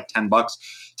scraper. That's like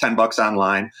 $10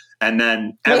 online. And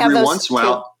then every once in a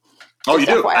while, you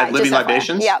do at Living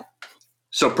Libations? Yeah.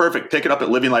 So perfect. Pick it up at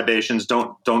Living Libations.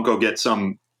 Don't go get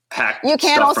some hack. You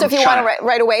can also, if you want to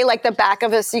right away, like the back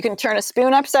of you can turn a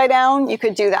spoon upside down. You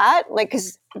could do that. Like,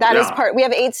 because that is we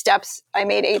have 8 steps. I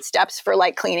made 8 steps for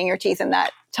like cleaning your teeth, and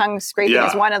that tongue scraping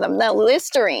is one of them. The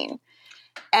Listerine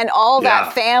and all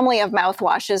that family of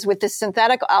mouthwashes with the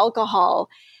synthetic alcohol.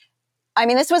 I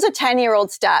mean, this was a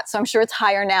 10-year-old stat, so I'm sure it's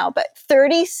higher now, but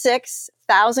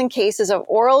 36,000 cases of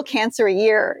oral cancer a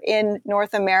year in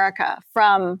North America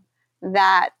from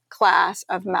that class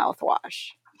of mouthwash.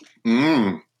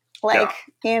 You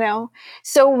know,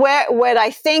 so what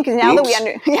I think now that we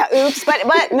but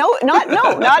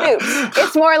not oops.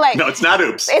 It's more like, no, it's not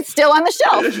oops. It's still on the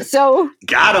shelf. So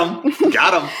got him.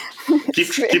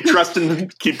 Keep trusting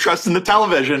the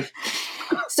television.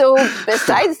 So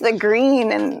besides the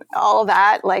green and all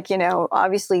that, like, you know,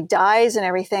 obviously dyes and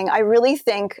everything, I really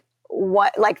think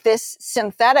this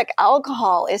synthetic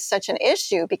alcohol is such an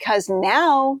issue because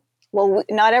now, well,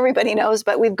 not everybody knows,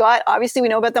 but we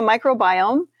know about the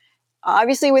microbiome.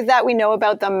 Obviously with that, we know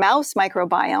about the mouse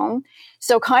microbiome.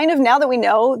 So kind of now that we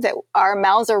know that our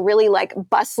mouths are really like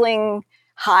bustling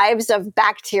hives of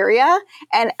bacteria,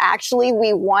 and actually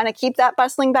we want to keep that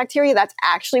bustling bacteria. That's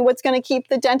actually what's going to keep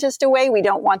the dentist away. We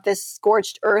don't want this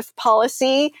scorched earth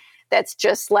policy that's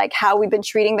just like how we've been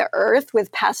treating the earth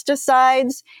with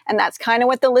pesticides. And that's kind of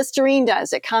what the Listerine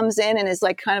does. It comes in and is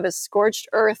like kind of a scorched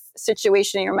earth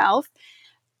situation in your mouth.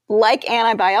 Like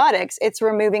antibiotics, it's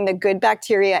removing the good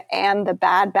bacteria and the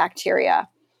bad bacteria.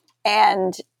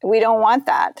 And we don't want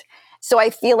that. So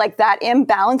I feel like that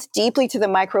imbalance deeply to the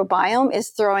microbiome is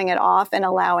throwing it off and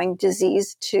allowing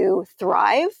disease to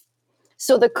thrive.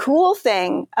 So the cool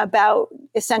thing about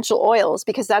essential oils,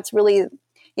 because that's really,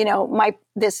 you know,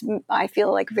 I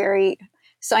feel like very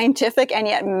scientific and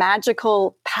yet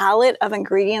magical palette of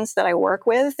ingredients that I work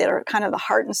with that are kind of the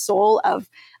heart and soul of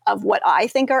what I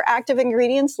think are active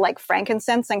ingredients, like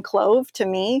frankincense and clove, to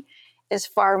me is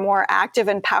far more active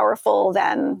and powerful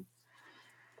than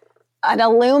an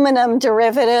aluminum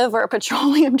derivative or a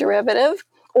petroleum derivative,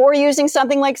 or using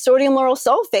something like sodium lauryl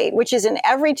sulfate, which is in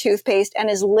every toothpaste and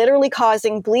is literally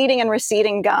causing bleeding and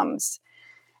receding gums,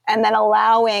 and then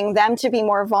allowing them to be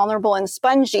more vulnerable and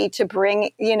spongy to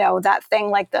bring, you know, that thing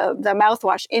like the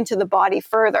mouthwash into the body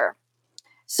further.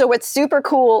 So what's super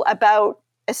cool about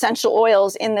essential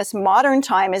oils in this modern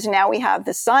time is now we have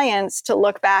the science to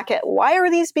look back at why are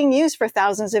these being used for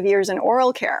thousands of years in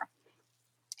oral care.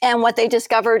 And what they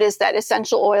discovered is that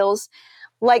essential oils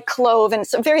like clove and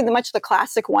so very much the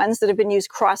classic ones that have been used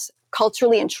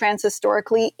cross-culturally and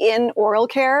trans-historically in oral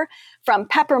care, from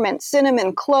peppermint,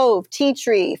 cinnamon, clove, tea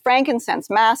tree, frankincense,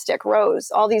 mastic, rose,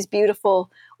 all these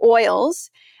beautiful oils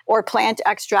or plant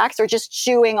extracts, or just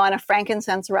chewing on a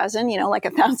frankincense resin, you know, like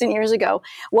 1,000 years ago.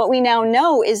 What we now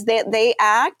know is that they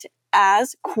act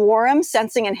as quorum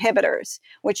sensing inhibitors,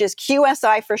 which is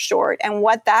QSI for short. And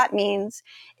what that means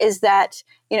is that,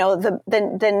 you know,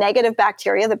 the negative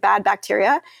bacteria, the bad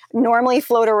bacteria, normally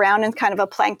float around in kind of a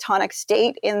planktonic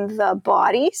state in the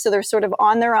body. So they're sort of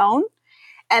on their own.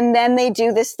 And then they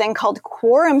do this thing called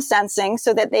quorum sensing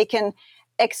so that they can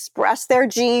express their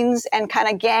genes and kind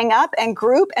of gang up and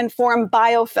group and form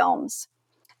biofilms.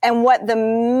 And what the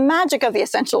magic of the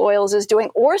essential oils is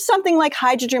doing, or something like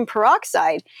hydrogen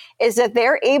peroxide, is that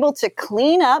they're able to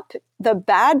clean up the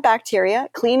bad bacteria,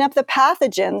 clean up the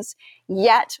pathogens,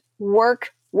 yet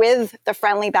work with the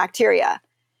friendly bacteria.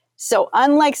 So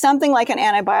unlike something like an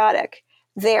antibiotic,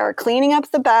 they're cleaning up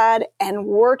the bad and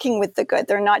working with the good.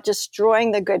 They're not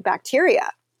destroying the good bacteria.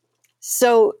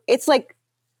 So it's like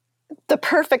the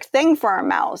perfect thing for our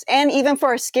mouths and even for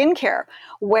our skincare,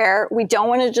 where we don't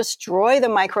want to destroy the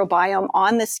microbiome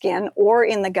on the skin or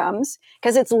in the gums,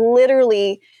 because it's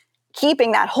literally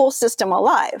keeping that whole system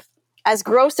alive. As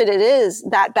gross as it is,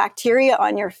 that bacteria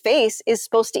on your face is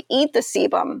supposed to eat the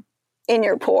sebum in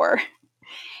your pore.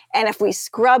 And if we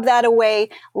scrub that away,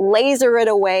 laser it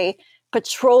away,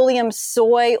 petroleum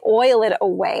soy oil it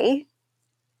away,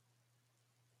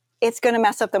 it's going to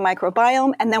mess up the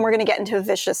microbiome, and then we're going to get into a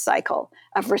vicious cycle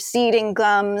of receding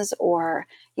gums or,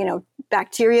 you know,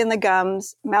 bacteria in the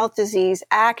gums, mouth disease,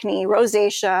 acne,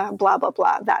 rosacea, blah, blah,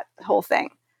 blah, that whole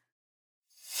thing.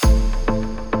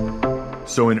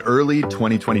 So in early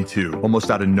 2022,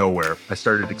 almost out of nowhere, I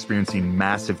started experiencing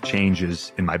massive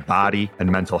changes in my body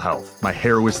and mental health. My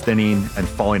hair was thinning and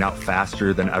falling out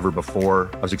faster than ever before.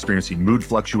 I was experiencing mood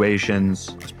fluctuations.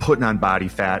 I was putting on body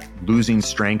fat, losing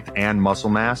strength and muscle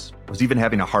mass. I was even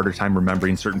having a harder time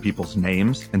remembering certain people's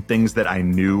names and things that I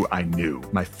knew.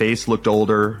 My face looked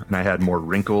older and I had more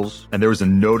wrinkles, and there was a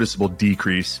noticeable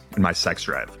decrease in my sex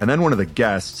drive. And then one of the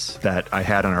guests that I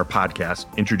had on our podcast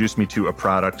introduced me to a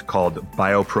product called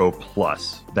BioPro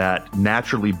Plus that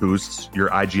naturally boosts your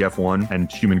IGF-1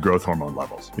 and human growth hormone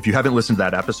levels. If you haven't listened to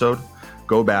that episode,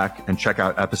 go back and check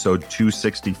out episode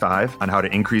 265 on how to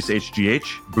increase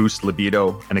HGH, boost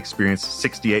libido, and experience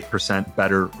 68%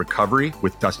 better recovery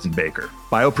with Dustin Baker.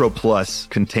 BioPro Plus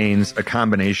contains a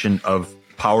combination of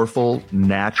powerful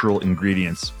natural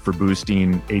ingredients for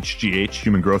boosting HGH,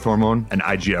 human growth hormone, and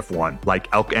IGF-1, like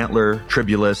elk antler,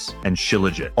 tribulus, and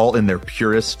shilajit, all in their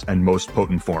purest and most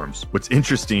potent forms. What's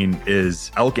interesting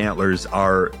is elk antlers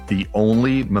are the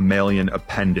only mammalian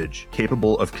appendage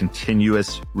capable of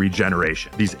continuous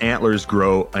regeneration. These antlers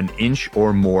grow an inch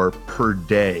or more per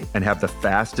day and have the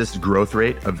fastest growth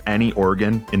rate of any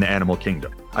organ in the animal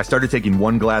kingdom. I started taking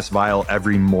 1 glass vial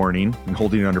every morning and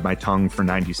holding it under my tongue for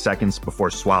 90 seconds before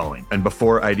swallowing. And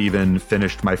before I'd even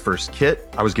finished my first kit,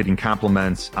 I was getting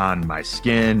compliments on my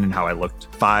skin and how I looked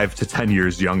 5 to 10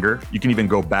 years younger. You can even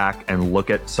go back and look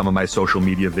at some of my social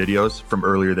media videos from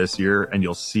earlier this year, and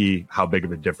you'll see how big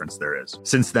of a difference there is.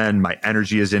 Since then, my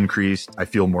energy has increased. I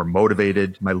feel more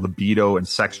motivated. My libido and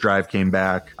sex drive came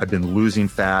back. I've been losing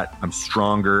fat. I'm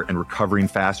stronger and recovering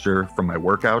faster from my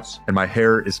workouts. And my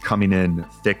hair is coming in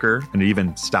thicker, and it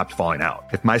even stopped falling out.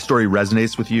 If my story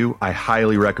resonates with you, I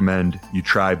highly recommend you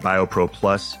try BioPro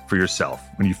Plus for yourself.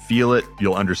 When you feel it,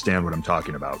 you'll understand what I'm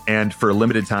talking about. And for a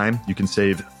limited time, you can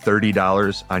save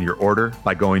 $30 on your order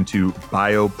by going to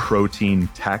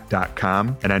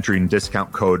bioproteintech.com and entering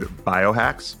discount code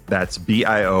BIOHACKS. That's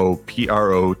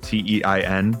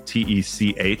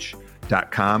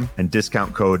BIOPROTEINTECH.com and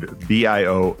discount code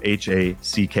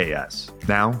BIOHACKS.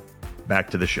 Now,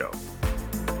 back to the show.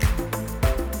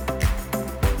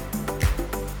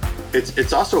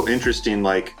 It's also interesting,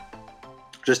 like,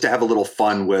 just to have a little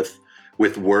fun with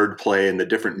wordplay and the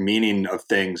different meaning of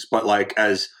things. But like,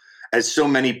 as so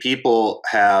many people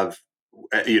have,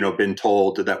 been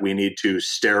told that we need to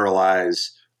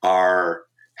sterilize our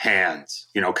hands,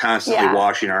 constantly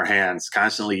washing our hands,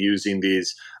 constantly using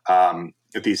these hand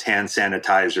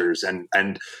sanitizers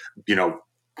and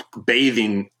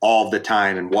bathing all the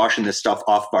time and washing this stuff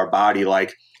off of our body.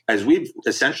 Like, as we've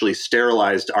essentially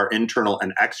sterilized our internal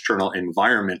and external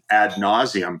environment ad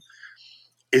nauseum,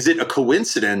 is it a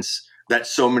coincidence that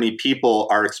so many people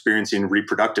are experiencing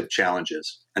reproductive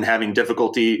challenges and having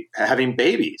difficulty having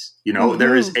babies?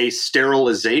 There is a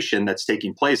sterilization that's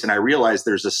taking place. And I realize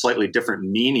there's a slightly different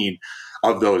meaning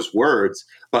of those words,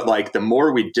 but like, the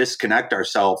more we disconnect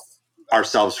ourselves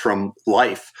from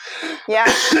life. Yeah,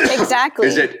 exactly.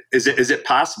 Is it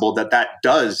possible that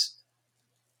does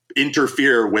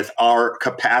interfere with our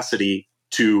capacity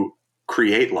to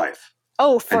create life?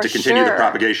 Oh, for sure. And to continue the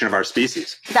propagation of our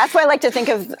species. That's why I like to think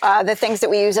of the things that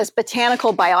we use as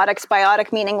botanical biotics,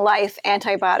 biotic meaning life,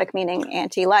 antibiotic meaning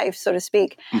anti-life, so to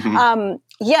speak. Mm-hmm.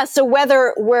 So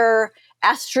whether we're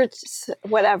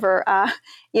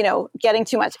getting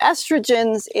too much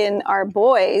estrogens in our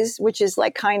boys, which is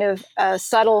like kind of a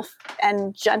subtle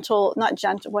and gentle,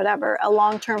 a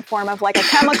long-term form of like a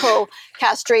chemical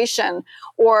castration,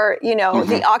 or,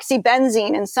 the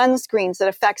oxybenzene in sunscreens that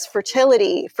affects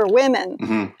fertility for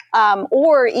women,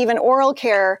 or even oral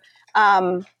care.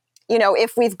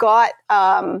 If we've got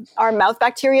our mouth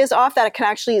bacteria off, that it can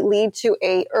actually lead to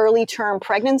a early term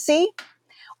pregnancy.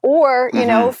 Or,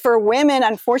 for women,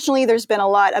 unfortunately, there's been a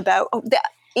lot about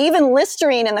even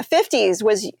Listerine in the 50s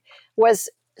was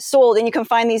sold, and you can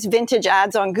find these vintage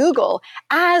ads on Google,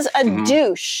 as a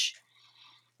douche.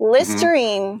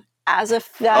 Listerine as a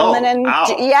feminine.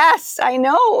 Yes, I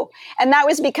know. And that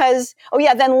was because,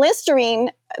 then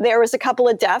Listerine, there was a couple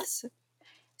of deaths.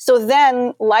 So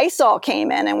then Lysol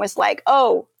came in and was like,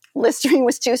 Listerine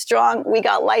was too strong. We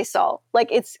got Lysol.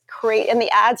 Like, it's crazy. And the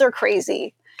ads are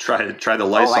crazy. Try the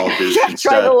Lysol douche instead.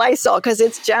 Try the Lysol because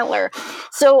it's gentler.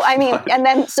 So, I mean, and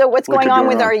then, so what's going on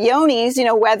with our yonis,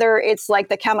 whether it's like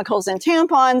the chemicals in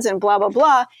tampons and blah, blah,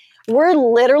 blah, we're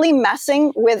literally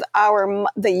messing with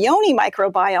the yoni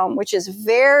microbiome, which is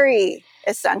very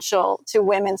essential to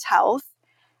women's health.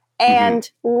 And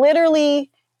literally,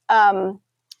 a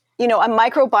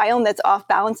microbiome that's off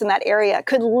balance in that area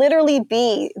could literally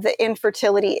be the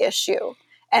infertility issue.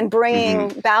 and bringing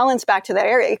balance back to that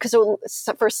area. Because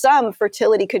for some,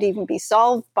 fertility could even be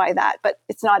solved by that, but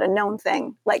it's not a known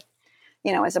thing, like,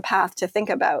 as a path to think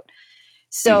about.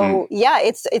 So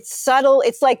it's subtle.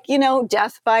 It's like,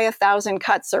 death by 1,000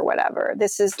 cuts or whatever.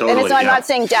 This is, totally, and it's not, I'm not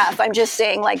saying death. I'm just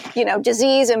saying like,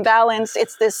 disease, imbalance.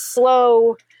 It's this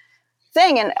slow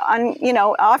thing. And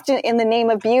often in the name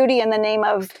of beauty, in the name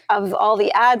of all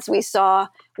the ads we saw,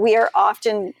 we are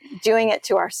often doing it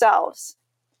to ourselves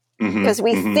because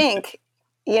we think,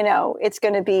 it's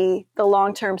going to be the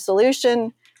long-term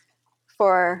solution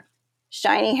for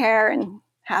shiny hair and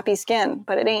happy skin,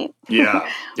 but it ain't. Yeah.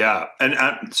 And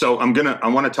so I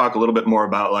want to talk a little bit more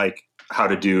about like how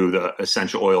to do the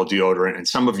essential oil deodorant and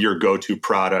some of your go-to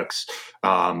products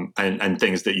and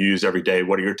things that you use every day.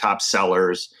 What are your top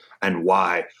sellers and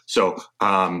why? So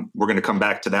we're going to come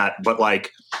back to that, but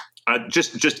like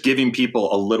just giving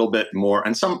people a little bit more,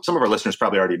 and some of our listeners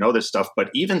probably already know this stuff, but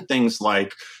even things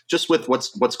like just with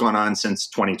what's gone on since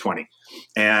 2020.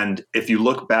 And if you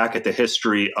look back at the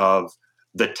history of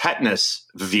the tetanus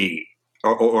V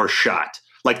or shot,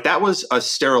 like that was a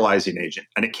sterilizing agent,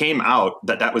 and it came out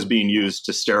that was being used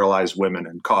to sterilize women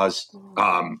and cause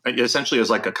essentially as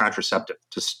like a contraceptive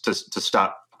to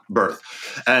stop birth.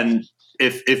 And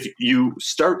if you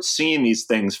start seeing these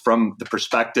things from the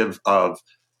perspective of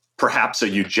perhaps a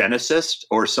eugenicist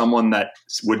or someone that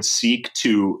would seek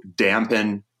to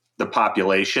dampen the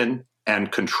population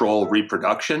and control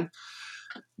reproduction,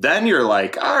 then you're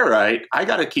like, all right, I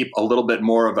got to keep a little bit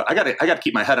more of I got to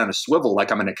keep my head on a swivel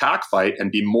like I'm in a cockfight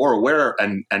and be more aware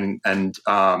and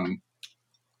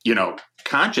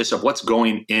conscious of what's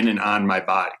going in and on my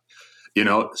body,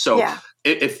 So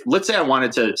if let's say I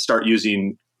wanted to start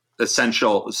using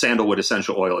sandalwood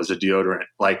essential oil as a deodorant,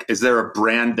 like, is there a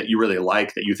brand that you really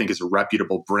like that you think is a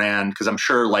reputable brand? Because I'm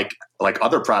sure like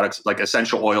other products, like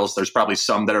essential oils, there's probably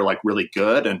some that are like really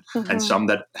good and some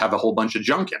that have a whole bunch of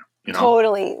junk in them.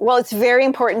 Totally. Well, it's very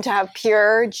important to have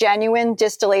pure, genuine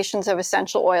distillations of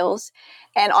essential oils.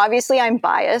 And obviously I'm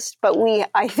biased, but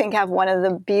I think have one of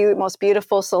the most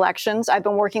beautiful selections. I've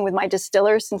been working with my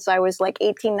distillers since I was like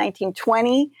 18, 19,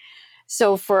 20.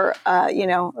 So for,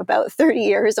 about 30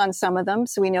 years on some of them.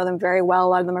 So we know them very well. A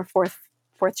lot of them are fourth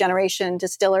generation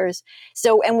distillers.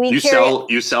 So, and you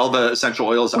sell the essential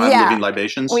oils on Living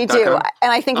Libations? We do.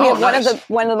 And I think we have one of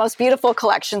the most beautiful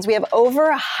collections. We have over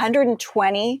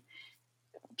 120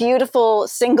 beautiful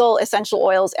single essential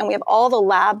oils, and we have all the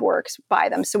lab works by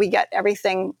them. So we get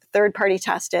everything third-party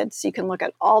tested. So you can look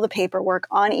at all the paperwork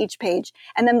on each page.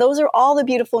 And then those are all the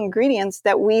beautiful ingredients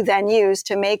that we then use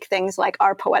to make things like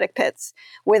our poetic pits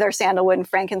with our sandalwood and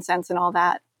frankincense and all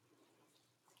that.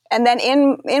 And then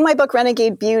in my book,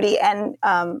 Renegade Beauty, and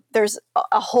there's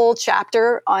a whole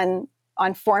chapter on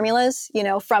formulas,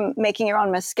 from making your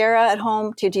own mascara at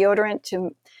home to deodorant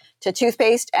to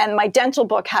toothpaste. And my dental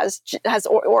book has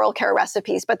oral care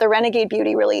recipes, but the Renegade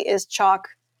Beauty really is chock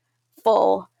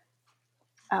full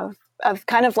of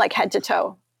kind of like head to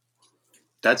toe.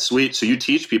 That's sweet. So you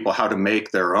teach people how to make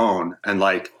their own. And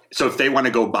like, so if they want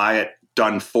to go buy it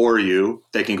done for you,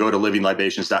 they can go to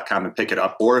livinglibations.com and pick it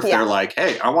up. Or if they're like,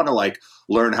 hey, I want to like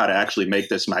learn how to actually make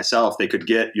this myself, they could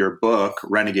get your book,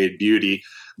 Renegade Beauty,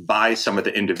 buy some of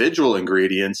the individual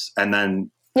ingredients, and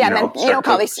then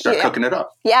start cooking it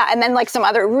up. Yeah. And then like some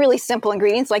other really simple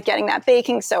ingredients, like getting that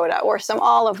baking soda or some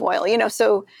olive oil,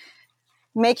 so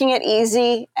making it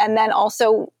easy. And then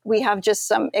also we have just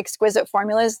some exquisite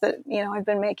formulas that, I've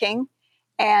been making.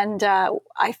 And I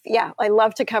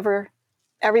love to cover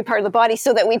every part of the body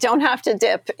so that we don't have to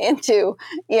dip into,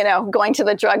 going to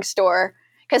the drugstore.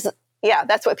 Because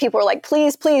that's what people are like,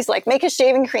 please, like make a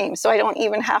shaving cream. So I don't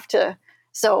even have to.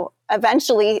 So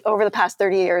eventually, over the past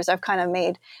 30 years, I've kind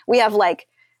of we have like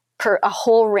a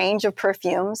whole range of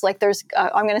perfumes. Like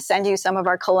I'm going to send you some of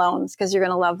our colognes because you're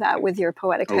going to love that with your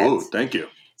poetic pits. Oh, thank you.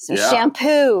 So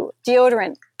shampoo,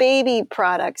 deodorant, baby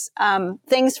products,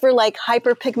 things for like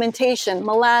hyperpigmentation,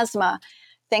 melasma,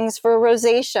 things for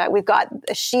rosacea. We've got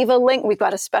a Shiva link. We've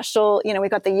got a special,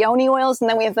 we've got the yoni oils, and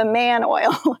then we have the man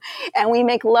oil. And we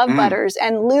make love butters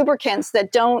and lubricants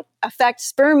that don't affect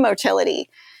sperm motility.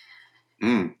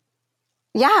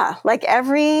 Yeah, like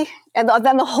and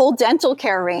then the whole dental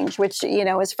care range, which,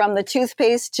 is from the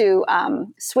toothpaste to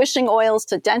swishing oils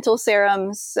to dental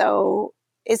serums. So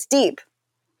it's deep.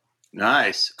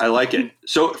 Nice. I like it.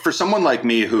 So for someone like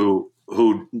me who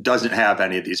doesn't have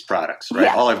any of these products, right?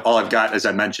 Yeah. All I've got, as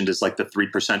I mentioned, is like the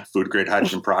 3% food grade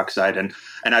hydrogen peroxide, and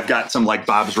I've got some like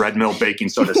Bob's Red Mill baking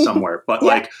soda somewhere. But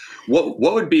like, what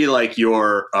would be like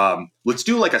your let's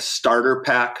do like a starter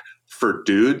pack for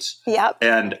dudes,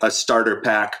 and a starter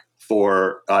pack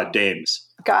for dames.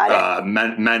 Got it.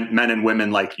 Men and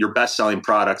women, like your best-selling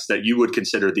products that you would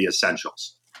consider the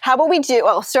essentials. How about we do,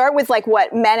 I'll start with like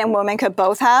what men and women could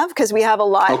both have, because we have a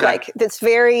lot like that's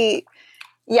very,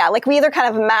 like we either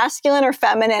kind of masculine or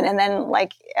feminine, and then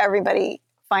like everybody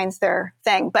finds their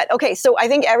thing. But okay, so I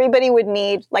think everybody would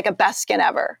need like a best skin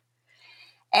ever.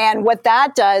 And what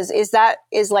that does is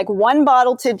like one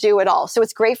bottle to do it all. So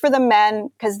it's great for the men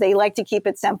because they like to keep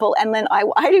it simple. And then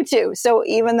I do too. So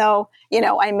even though,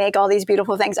 I make all these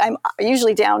beautiful things, I'm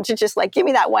usually down to just like, give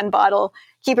me that one bottle,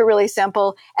 keep it really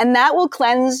simple. And that will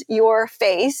cleanse your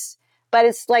face. But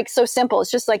it's like so simple.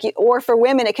 It's just like, or for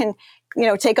women, it can,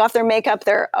 take off their makeup,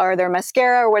 their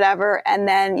mascara or whatever. And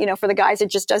then, for the guys, it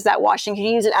just does that washing. You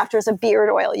can use it after as a beard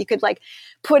oil. You could like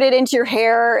put it into your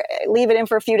hair, leave it in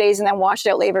for a few days, and then wash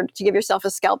it out later to give yourself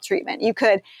a scalp treatment. You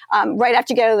could, right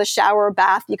after you get out of the shower or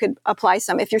bath, you could apply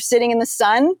some. If you're sitting in the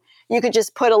sun, you could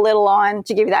just put a little on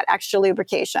to give you that extra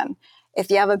lubrication. If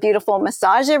you have a beautiful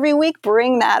massage every week,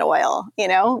 bring that oil,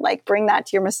 like bring that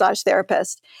to your massage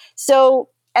therapist. So,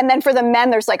 and then for the men,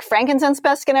 there's like frankincense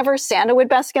best skin ever, sandalwood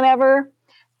best skin ever.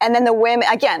 And then the women,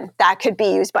 again, that could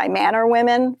be used by man or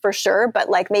women for sure. But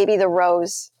like maybe the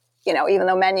rose, even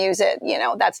though men use it,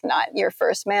 that's not your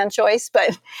first man choice.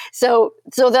 But so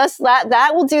thus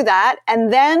that will do that.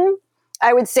 And then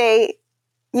I would say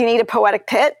you need a poetic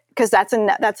pit, because that's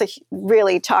a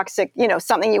really toxic,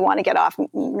 something you want to get off.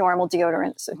 Normal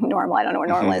deodorants, normal. I don't know what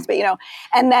normal is, but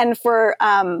and then for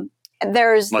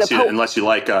there's unless you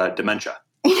like dementia.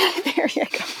 There you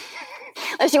go.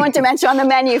 Unless you want dementia on the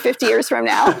menu 50 years from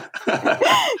now,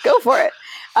 go for it.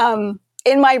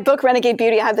 In my book, Renegade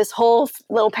Beauty, I have this whole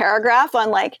little paragraph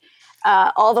on like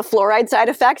all the fluoride side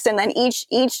effects. And then each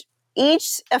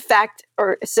effect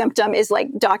or symptom is like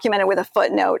documented with a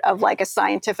footnote of like a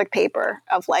scientific paper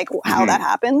of like how that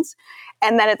happens.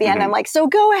 And then at the end, I'm like, so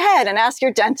go ahead and ask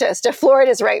your dentist if fluoride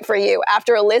is right for you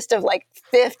after a list of like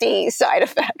 50 side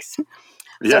effects.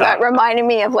 So that reminded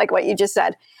me of like what you just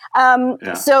said.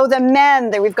 So the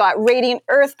men that we've got Radiant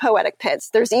Earth Poetic Pits.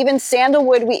 There's even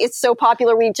sandalwood. It's so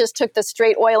popular. We just took the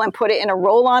straight oil and put it in a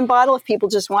roll-on bottle if people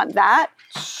just want that.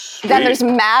 Sweet. Then there's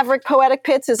Maverick Poetic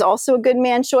Pits is also a good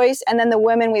man choice. And then the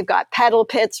women, we've got petal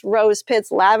pits, rose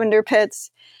pits, lavender pits.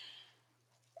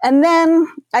 And then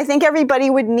I think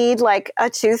everybody would need like a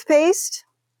toothpaste.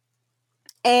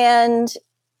 And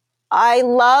I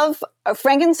love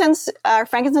frankincense.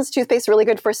 Frankincense toothpaste is really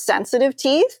good for sensitive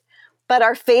teeth. But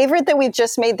our favorite that we've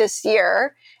just made this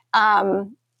year,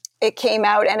 it came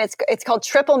out and it's called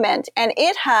Triple Mint, and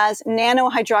it has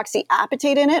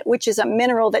nanohydroxyapatite in it, which is a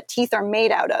mineral that teeth are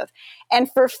made out of.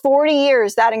 And for 40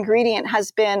 years, that ingredient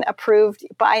has been approved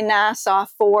by NASA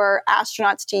for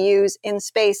astronauts to use in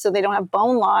space so they don't have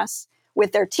bone loss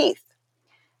with their teeth.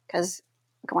 Because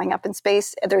going up in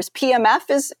space, there's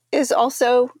PMF is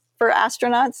also for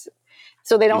astronauts,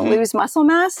 so they don't lose muscle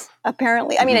mass,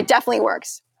 apparently. I mean, it definitely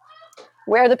works.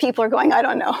 Where the people are going, I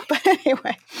don't know. But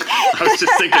anyway. I was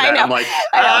just thinking that. I'm like,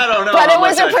 I don't know. But it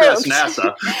was approved.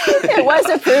 NASA. It was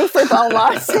approved for bone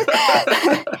loss.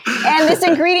 And this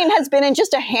ingredient has been in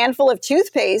just a handful of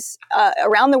toothpaste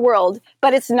around the world,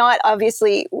 but it's not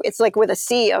obviously, it's like with a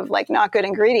sea of like not good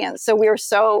ingredients. So we were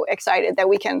so excited that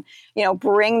we can,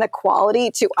 bring the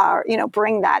quality to our,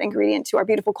 bring that ingredient to our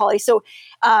beautiful quality. So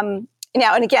now,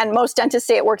 and again, most dentists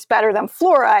say it works better than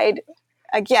fluoride.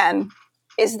 Again,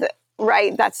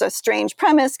 right, that's a strange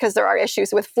premise because there are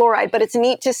issues with fluoride, but it's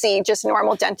neat to see just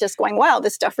normal dentists going, wow,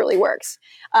 this stuff really works.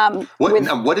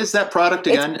 What is that product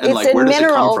again? It's like, where does it come from? It's a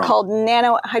mineral called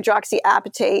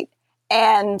nanohydroxyapatite,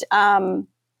 and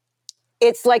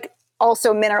it's like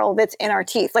also mineral that's in our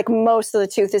teeth. Like most of the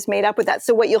tooth is made up with that.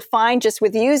 So what you'll find just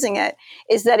with using it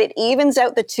is that it evens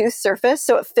out the tooth surface,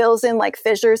 so it fills in like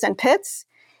fissures and pits.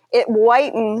 It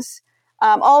whitens.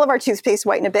 All of our toothpaste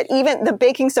whiten a bit. Even the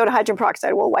baking soda hydrogen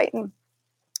peroxide will whiten.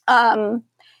 And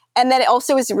then it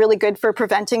also is really good for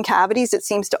preventing cavities. It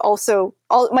seems to also,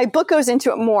 my book goes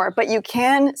into it more, but you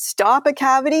can stop a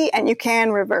cavity and you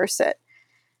can reverse it.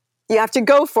 You have to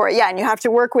go for it. Yeah. And you have to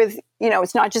work with,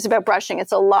 it's not just about brushing.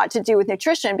 It's a lot to do with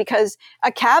nutrition, because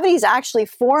a cavity is actually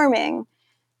forming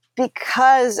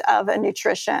because of a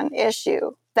nutrition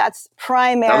issue. That's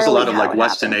primarily that was a lot of how like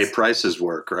Weston A. Price's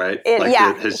work, right?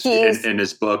 In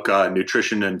his book,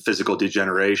 Nutrition and Physical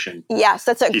Degeneration. Yes,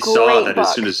 that's a great book. He saw that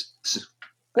as soon as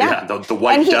the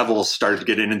white devils started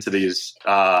getting into these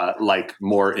like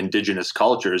more indigenous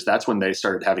cultures, that's when they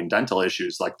started having dental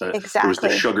issues. Like there was the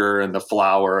sugar and the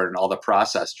flour and all the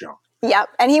processed junk. Yep.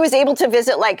 And he was able to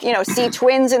visit, like, see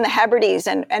twins in the Hebrides,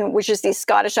 and which is these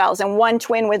Scottish Isles. And one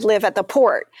twin would live at the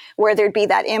port where there'd be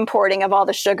that importing of all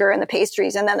the sugar and the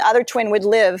pastries. And then the other twin would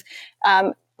live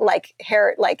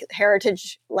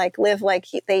heritage,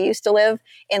 they used to live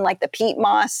in like the peat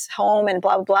moss home and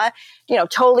blah, blah, blah.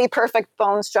 Totally perfect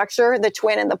bone structure. The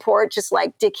twin in the port, just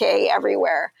like decay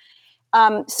everywhere.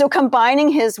 So combining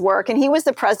his work, and he was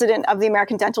the president of the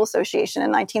American Dental Association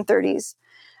in the 1930s.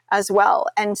 As well.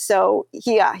 And so,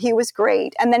 he was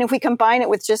great. And then if we combine it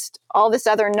with just all this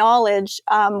other knowledge,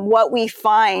 what we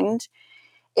find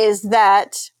is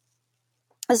that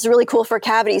this is really cool for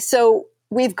cavities. So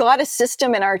we've got a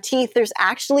system in our teeth. There's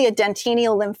actually a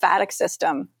dentinal lymphatic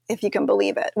system, if you can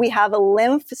believe it. We have a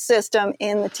lymph system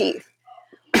in the teeth.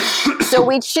 So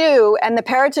we chew, and the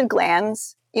parotid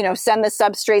glands, send the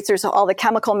substrates, there's all the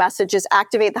chemical messages,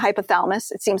 activate the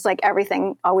hypothalamus. It seems like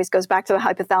everything always goes back to the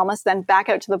hypothalamus, then back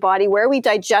out to the body where we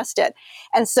digest it.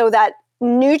 And so that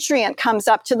nutrient comes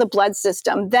up to the blood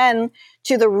system, then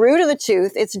to the root of the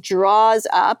tooth, it draws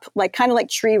up, kind of like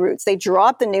tree roots. They draw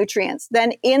up the nutrients.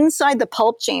 Then inside the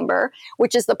pulp chamber,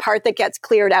 which is the part that gets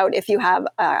cleared out if you have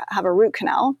a root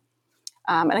canal.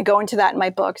 And I go into that in my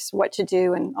books, what to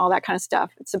do and all that kind of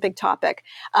stuff. It's a big topic.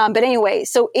 But anyway,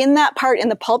 so in that part, in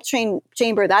the pulp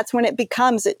chamber, that's when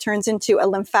it turns into a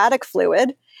lymphatic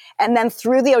fluid. And then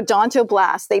through the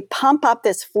odontoblast, they pump up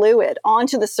this fluid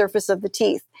onto the surface of the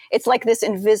teeth. It's like this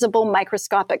invisible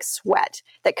microscopic sweat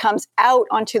that comes out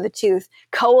onto the tooth,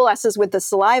 coalesces with the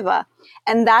saliva.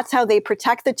 And that's how they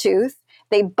protect the tooth.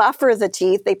 They buffer the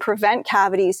teeth. They prevent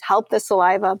cavities, help the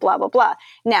saliva, blah, blah, blah.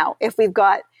 Now, if we've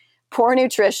got poor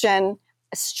nutrition,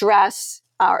 stress,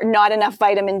 or not enough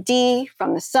vitamin D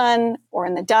from the sun or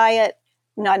in the diet,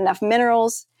 not enough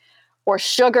minerals, or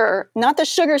sugar, not the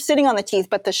sugar sitting on the teeth,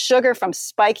 but the sugar from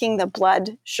spiking the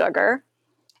blood sugar.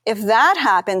 If that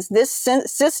happens, this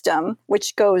system,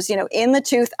 which goes, in the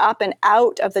tooth, up and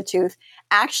out of the tooth,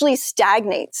 actually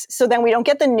stagnates. So then we don't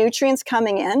get the nutrients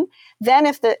coming in. Then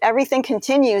if everything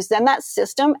continues, then that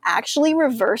system actually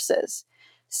reverses.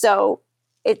 So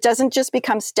it doesn't just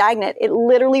become stagnant. It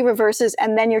literally reverses,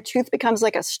 and then your tooth becomes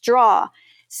like a straw,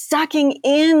 sucking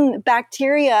in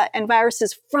bacteria and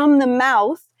viruses from the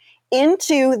mouth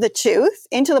into the tooth,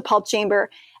 into the pulp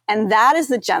chamber. And that is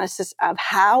the genesis of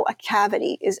how a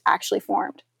cavity is actually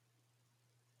formed.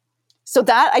 So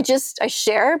that I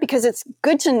share because it's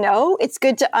good to know. It's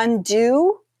good to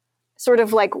undo sort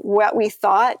of like what we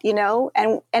thought,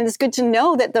 and it's good to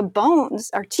know that the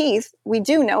bones, our teeth, we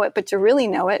do know it, but to really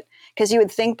know it, because you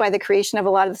would think by the creation of a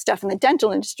lot of the stuff in the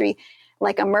dental industry,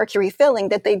 like a mercury filling,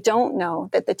 that they don't know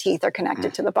that the teeth are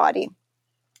connected to the body.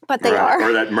 But they are.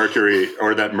 Or that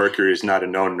mercury is not a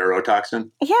known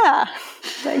neurotoxin. Yeah.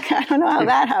 I don't know how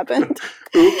that happened.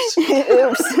 Oops.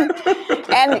 Oops.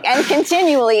 And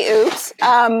continually oops.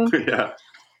 Yeah.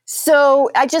 So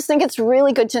I just think it's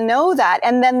really good to know that.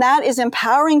 And then that is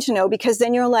empowering to know, because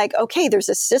then you're like, okay, there's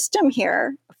a system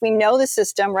here. If we know the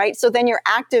system, right? So then you're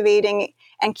activating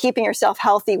and keeping yourself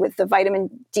healthy with the vitamin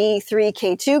D3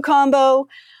 K2 combo.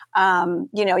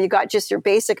 You got just your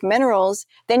basic minerals.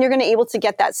 Then you're going to be able to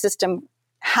get that system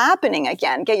happening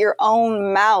again, get your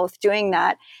own mouth doing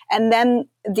that. And then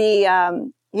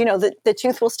the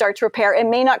tooth will start to repair. It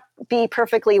may not be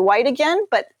perfectly white again,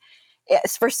 but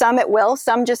for some it will.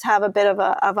 Some just have a bit of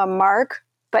a mark,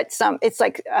 but it's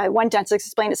like one dentist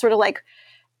explained, it's sort of like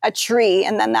a tree,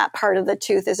 and then that part of the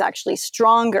tooth is actually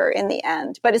stronger in the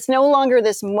end. But it's no longer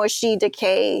this mushy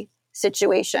decay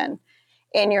situation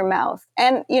in your mouth.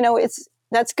 And,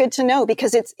 that's good to know,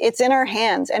 because it's in our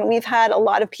hands. And we've had a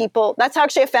lot of people. That's how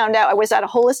actually I found out. I was at a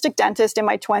holistic dentist in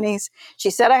my 20s. She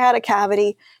said I had a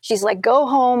cavity. She's like, go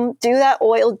home, do that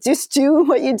oil, just do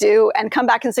what you do, and come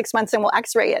back in 6 months and we'll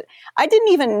x-ray it. I didn't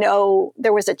even know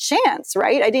there was a chance,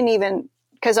 right?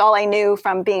 Because all I knew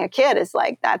from being a kid is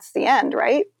like, that's the end,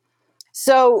 right?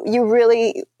 So you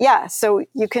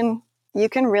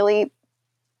can really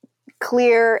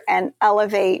clear and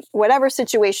elevate whatever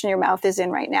situation your mouth is in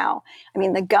right now. I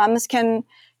mean, the gums can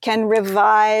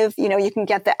revive, you can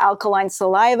get the alkaline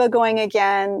saliva going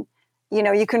again.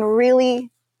 You can really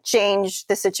change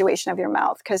the situation of your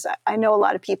mouth, because I know a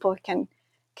lot of people can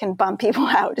bum people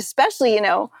out, especially,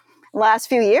 last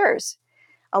few years.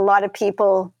 A lot of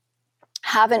people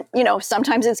haven't,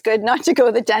 sometimes it's good not to go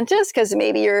to the dentist because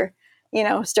maybe you're,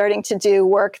 starting to do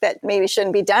work that maybe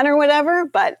shouldn't be done or whatever.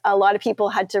 But a lot of people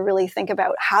had to really think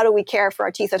about, how do we care for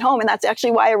our teeth at home? And that's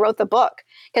actually why I wrote the book,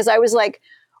 because I was like,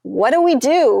 what do we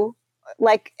do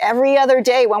like every other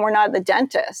day when we're not at the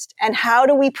dentist? And how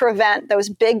do we prevent those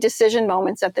big decision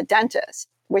moments at the dentist,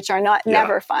 which are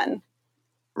never fun?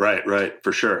 Right,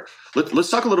 for sure. Let's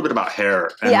talk a little bit about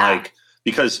hair and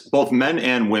because both men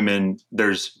and women,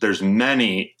 there's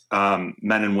many men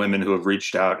and women who have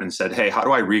reached out and said, hey, how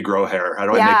do I regrow hair? How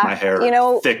do I make my hair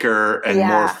thicker and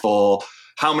more full?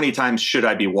 How many times should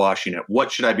I be washing it?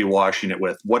 What should I be washing it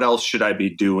with? What else should I be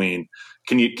doing?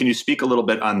 Can you speak a little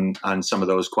bit on some of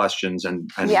those questions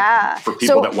and for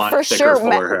people that want thicker,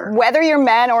 fuller hair? Whether you're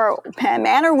man or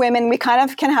women, we kind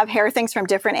of can have hair things from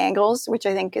different angles, which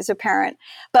I think is apparent.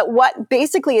 But what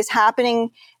basically is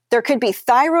happening, there could be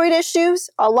thyroid issues,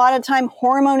 a lot of time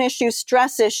hormone issues,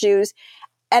 stress issues,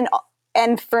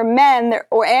 and for men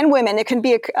and women, it can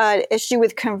be an issue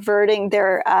with converting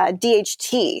their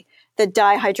DHT, the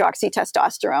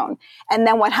dihydroxytestosterone. And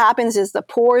then what happens is the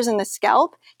pores in the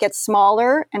scalp get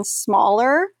smaller and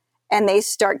smaller, and they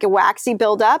start get waxy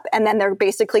build up, and then they're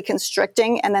basically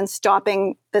constricting and then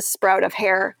stopping the sprout of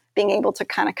hair being able to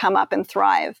kind of come up and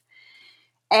thrive.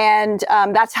 And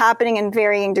that's happening in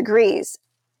varying degrees.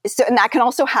 So, and that can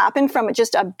also happen from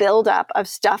just a buildup of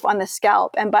stuff on the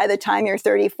scalp. And by the time you're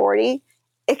 30, 40,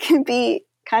 it can be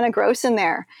kind of gross in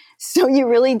there. So you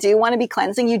really do want to be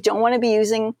cleansing. You don't want to be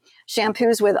using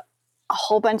shampoos with a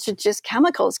whole bunch of just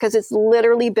chemicals because it's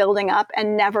literally building up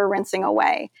and never rinsing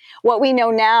away. What we know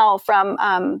now from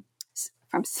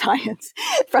science,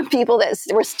 from people that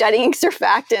were studying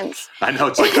surfactants. I know,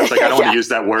 it's like I don't want to use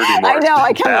that word anymore. I know,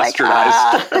 I kind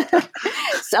of like,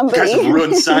 somebody. You guys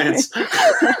ruined science.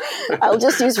 I'll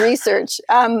just use research.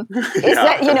 That,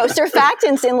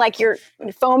 surfactants in like your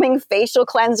foaming facial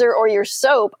cleanser or your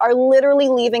soap are literally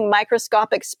leaving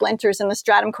microscopic splinters in the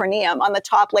stratum corneum on the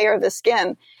top layer of the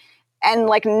skin and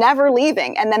like never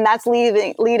leaving. And then that's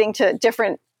leading to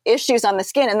different issues on the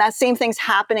skin. And that same thing's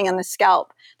happening on the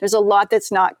scalp. There's a lot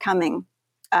that's not coming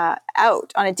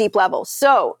out on a deep level.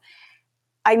 So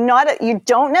you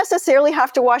don't necessarily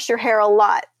have to wash your hair a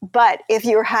lot, but if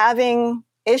you're having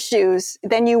issues,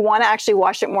 then you want to actually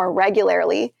wash it more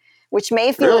regularly, which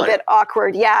may feel a bit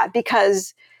awkward. Yeah,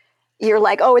 because you're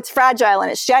like, oh, it's fragile and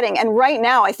it's shedding. And right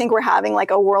now, I think we're having like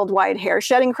a worldwide hair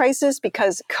shedding crisis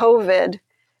because COVID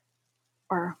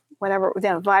or whatever,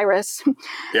 virus.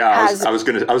 Yeah, I was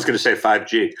gonna say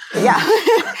 5G. Yeah,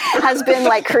 has been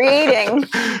like creating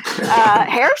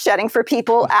hair shedding for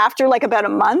people after like about a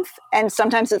month, and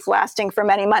sometimes it's lasting for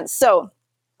many months. So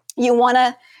you want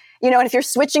to, and if you're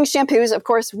switching shampoos, of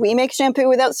course, we make shampoo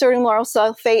without sodium lauryl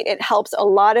sulfate. It helps a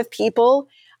lot of people.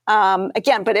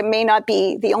 Again, but it may not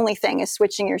be the only thing is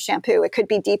switching your shampoo. It could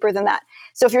be deeper than that.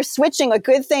 So if you're switching, a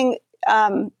good thing.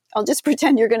 I'll just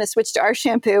pretend you're going to switch to our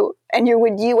shampoo, and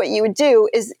what you would do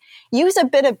is use a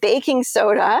bit of baking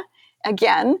soda,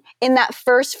 again, in that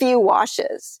first few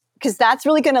washes, because that's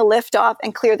really going to lift off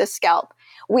and clear the scalp.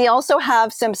 We also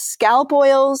have some scalp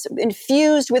oils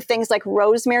infused with things like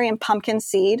rosemary and pumpkin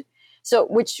seed,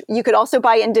 which you could also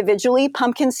buy individually.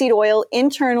 Pumpkin seed oil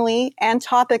internally and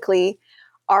topically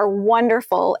are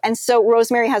wonderful. And so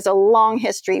rosemary has a long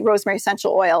history, rosemary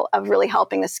essential oil, of really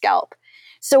helping the scalp.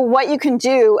 So what you can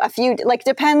do,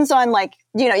 depends on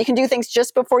you can do things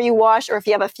just before you wash, or if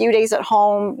you have a few days at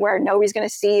home where nobody's going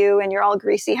to see you and you're all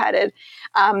greasy headed,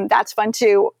 that's fun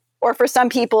too. Or for some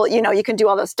people, you can do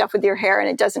all this stuff with your hair and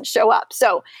it doesn't show up.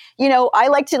 So, I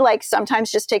like to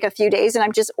sometimes just take a few days and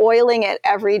I'm just oiling it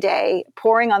every day,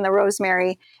 pouring on the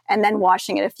rosemary and then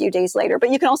washing it a few days later.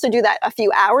 But you can also do that a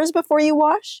few hours before you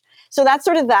wash. So that's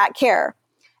sort of that care.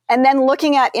 And then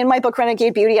looking at, in my book,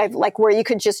 Renegade Beauty, I've where you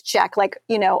could just check,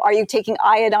 are you taking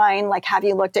iodine? Have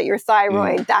you looked at your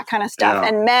thyroid? That kind of stuff. Yeah.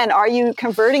 And men, are you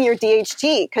converting your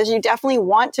DHT? Because you definitely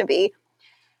want to be.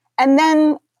 And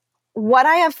then what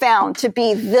I have found to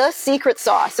be the secret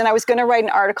sauce, and I was going to write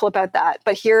an article about that,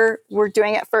 but here we're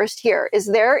doing it first here, is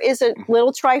there is a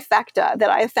little trifecta that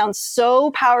I have found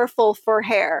so powerful for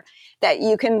hair that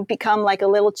you can become like a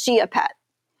little chia pet.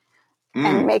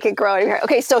 And make it grow out of your hair.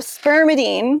 Okay, so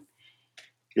spermidine.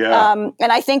 Yeah.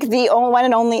 And I think the one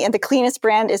and only and the cleanest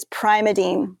brand is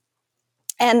Primadine.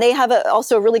 And they have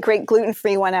also a really great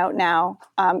gluten-free one out now.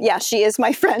 She is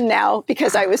my friend now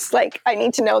because I was like, I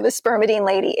need to know the spermidine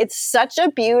lady. It's such a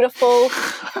beautiful,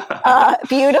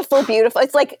 beautiful.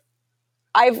 It's like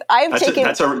I've taken.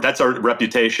 That's a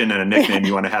reputation and a nickname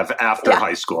you want to have after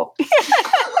high school.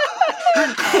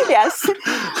 Yes.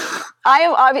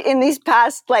 In these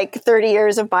past 30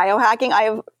 years of biohacking, I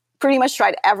have pretty much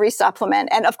tried every supplement.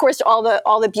 And of course, all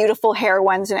the beautiful hair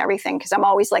ones and everything, because I'm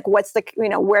always like, what's the,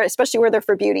 especially where they're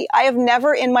for beauty. I have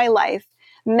never in my life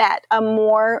met a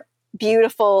more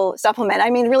beautiful supplement. I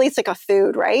mean, really, it's like a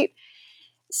food, right?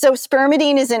 So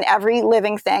spermidine is in every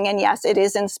living thing. And yes, it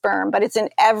is in sperm, but it's in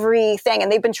everything.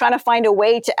 And they've been trying to find a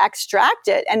way to extract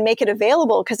it and make it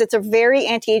available because it's a very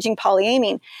anti-aging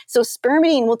polyamine. So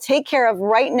spermidine will take care of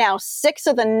right now 6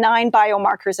 of the 9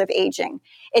 biomarkers of aging.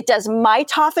 It does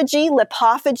mitophagy,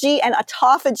 lipophagy, and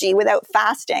autophagy without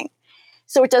fasting.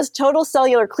 So it does total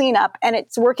cellular cleanup, and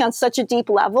it's working on such a deep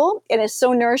level. It is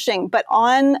so nourishing. But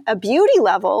on a beauty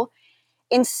level,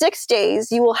 in 6 days,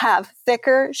 you will have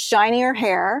thicker, shinier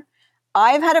hair.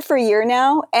 I've had it for a year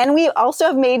now. And we also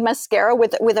have made mascara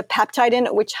with a peptide in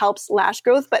it, which helps lash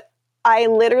growth. But I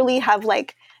literally have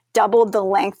like doubled the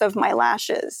length of my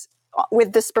lashes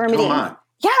with the spermidine. Come on.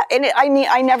 Yeah. And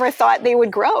I never thought they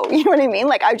would grow. You know what I mean?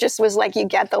 Like I just was like, you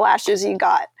get the lashes you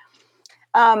got.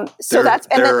 They're sold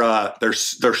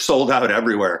out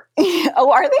everywhere. Oh,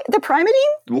 are they? The Primadine?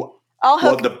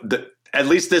 At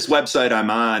least this website I'm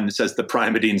on says the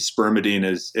Primadine spermidine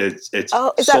is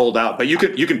sold out, but you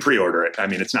can pre-order it. I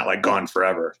mean, it's not like gone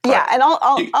forever. Yeah, and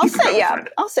I'll set you up.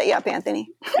 I'll set you up, Anthony.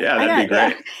 Yeah, that'd be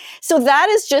great. Yeah. So that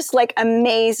is just like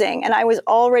amazing, and I was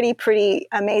already pretty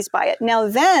amazed by it. Now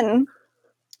then,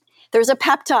 there's a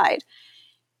peptide,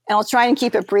 and I'll try and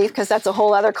keep it brief because that's a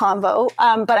whole other convo.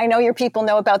 But I know your people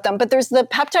know about them. But there's the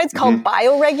peptides called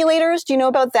bioregulators. Do you know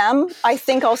about them? I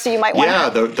think also you might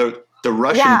want to. The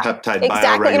Russian peptide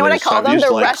exactly. bioregulators. You know what I call them? The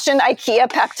Russian IKEA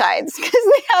peptides, because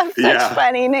they have such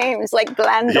funny names like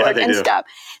Glandort and stuff.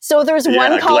 So there's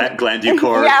one called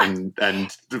Glanducor and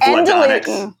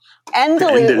Endogluten.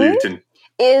 Endogluten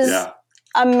is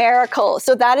a miracle.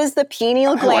 So that is the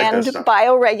pineal gland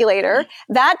bioregulator.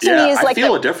 That to me is I like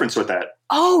feel a difference with that.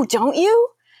 Oh, don't you?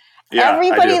 Yeah,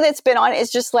 everybody that's been on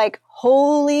is just like,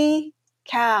 holy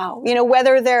cow. You know,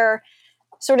 whether they're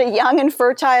sort of young and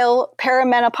fertile,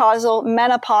 perimenopausal,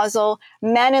 menopausal,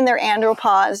 men in their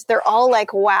andropause, they're all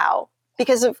like, wow.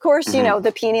 Because of course, you know,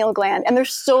 the pineal gland, and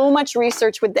there's so much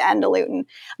research with the endogluten.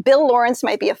 Bill Lawrence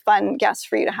might be a fun guest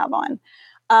for you to have on.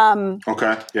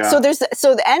 Okay. Yeah. So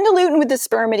the endogluten with the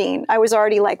spermidine, I was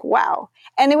already like, wow.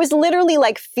 And it was literally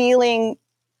like feeling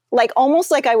like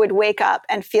almost like I would wake up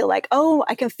and feel like, oh,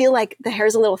 I can feel like the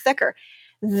hair's a little thicker.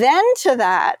 Then to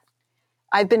that,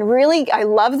 I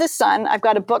love the sun. I've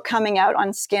got a book coming out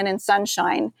on skin and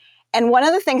sunshine. And one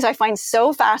of the things I find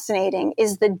so fascinating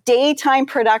is the daytime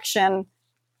production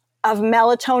of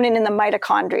melatonin in the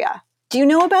mitochondria. Do you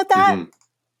know about that? Mm-hmm.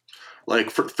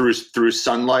 Like through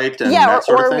sunlight and that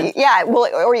sort of thing? Yeah,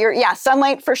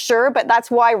 sunlight for sure. But that's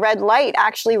why red light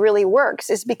actually really works,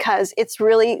 is because it's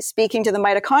really speaking to the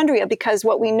mitochondria. Because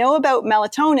what we know about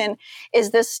melatonin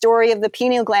is this story of the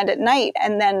pineal gland at night.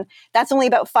 And then that's only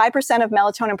about 5% of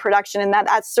melatonin production, and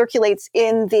that circulates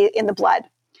in the blood.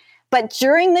 But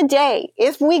during the day,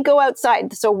 if we go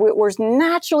outside, so we're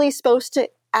naturally supposed to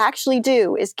actually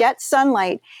do is get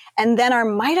sunlight, and then our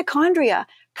mitochondria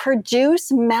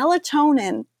produce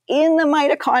melatonin in the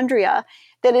mitochondria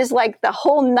that is like the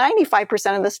whole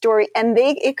 95% of the story. And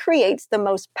it creates the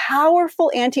most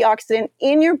powerful antioxidant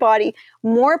in your body,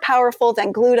 more powerful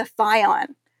than glutathione.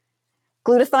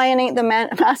 Glutathione ain't the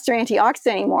master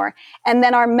antioxidant anymore. And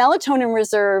then our melatonin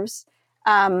reserves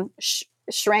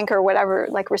shrink or whatever,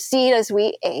 like recede as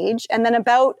we age. And then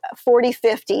about 40,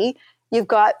 50, you've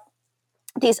got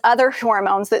these other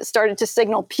hormones that started to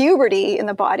signal puberty in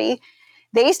the body.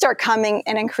 They start coming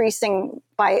and increasing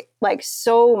by like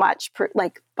so much,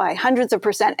 like by hundreds of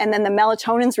 %. And then the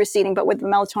melatonin's receding. But what the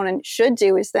melatonin should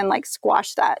do is then like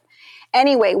squash that.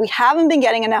 Anyway, we haven't been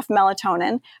getting enough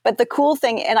melatonin. But the cool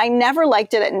thing, and I never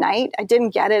liked it at night. I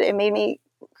didn't get it. It made me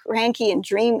cranky and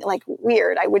dream like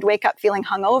weird. I would wake up feeling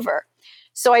hungover.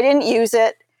 So I didn't use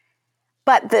it.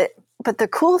 But the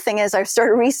cool thing is I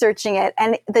started researching it.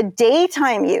 And the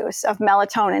daytime use of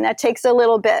melatonin, that takes a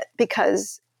little bit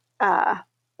because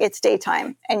it's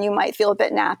daytime and you might feel a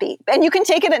bit nappy. And you can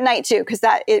take it at night too, because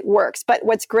it works. But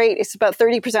what's great is about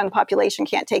 30% of the population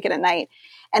can't take it at night.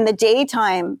 And the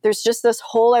daytime, there's just this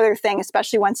whole other thing,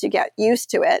 especially once you get used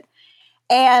to it.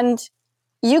 And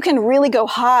you can really go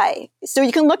high. So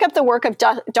you can look up the work of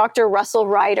Dr. Russell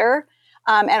Ryder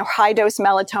and high-dose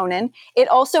melatonin. It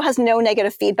also has no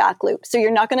negative feedback loop. So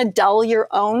you're not going to dull your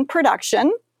own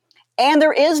production. And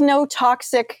there is no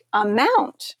toxic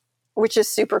amount, which is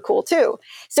super cool too.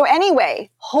 So anyway,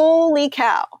 holy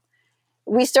cow.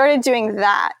 We started doing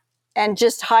that and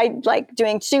just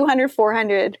doing 200,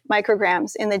 400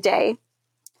 micrograms in the day,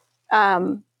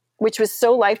 which was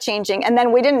so life-changing. And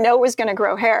then we didn't know it was going to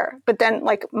grow hair. But then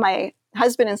like my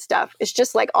husband and stuff, it's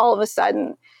just like all of a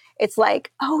sudden, it's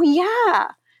like, oh yeah,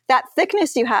 that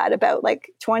thickness you had about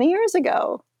like 20 years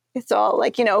ago. It's all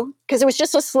like, because it was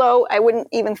just so slow. I wouldn't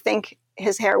even think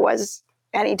his hair was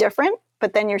any different.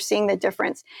 but then you're seeing the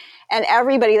difference. And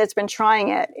everybody that's been trying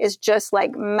it is just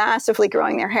like massively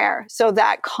growing their hair. So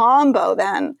that combo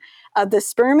then of the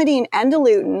spermidine and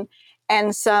dilutin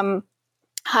and some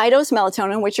high dose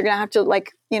melatonin, which you're going to have to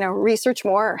like, research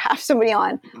more or have somebody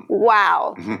on.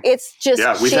 Wow. It's just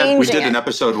changing. We did an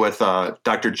episode with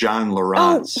Dr. John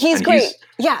Lawrence. Oh, he's great.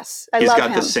 Yes. I love him. He's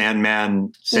got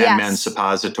the Sandman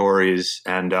suppositories.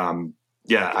 And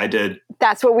I did.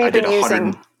 That's what we've been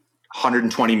using.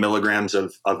 120 milligrams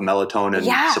of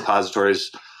melatonin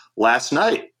suppositories last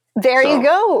night. There you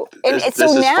go. And this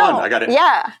is fun. I got it.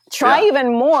 Yeah. Try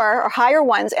even more or higher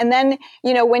ones. And then,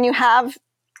 when you have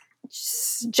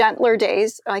gentler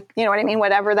days, like, you know what I mean?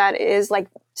 Whatever that is, like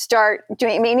start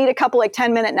doing, you may need a couple like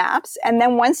 10-minute naps. And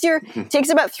then once takes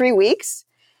about 3 weeks.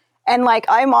 And like,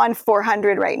 I'm on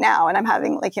 400 right now and I'm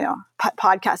having like,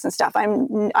 podcasts and stuff.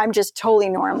 I'm just totally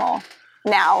normal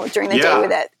now during the day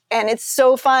with it. And it's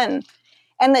so fun.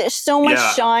 And there's so much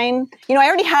shine. I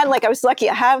already had I was lucky.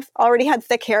 I have already had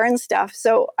thick hair and stuff.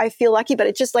 So I feel lucky, but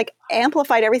it just like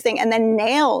amplified everything. And then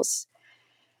nails,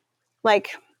 like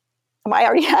I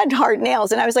already had hard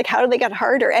nails and I was like, how do they get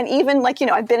harder? And even like,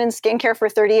 I've been in skincare for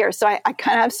 30 years. So I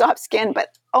kind of have soft skin,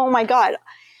 but oh my God,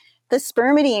 the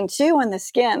spermidine too on the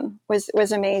skin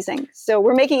was amazing. So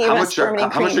we're making even a spermidine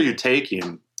cream. How much are you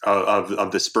taking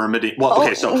of the spermidine? Well,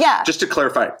 okay, so just to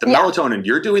clarify, the melatonin,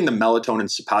 you're doing the melatonin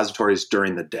suppositories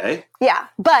during the day? Yeah,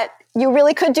 but you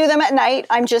really could do them at night.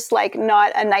 I'm just like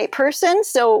not a night person,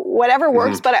 so whatever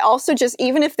works. But I also just,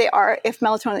 even if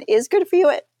melatonin is good for you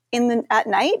at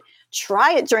night,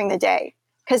 try it during the day.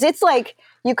 Because it's like,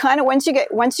 you kind of, once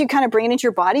you kind of bring it into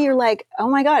your body, you're like, oh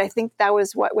my God, I think that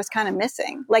was what was kind of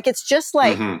missing. Like, it's just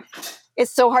like,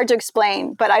 it's so hard to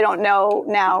explain, but I don't know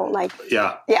now, like,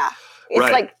 it's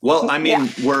right. like, well, I mean,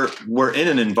 we're in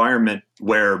an environment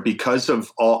where, because of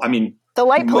all, I mean, the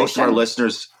light pollution. Most of our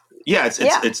listeners,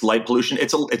 it's light pollution.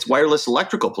 It's wireless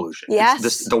electrical pollution.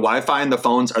 Yes. The Wi-Fi and the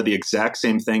phones are the exact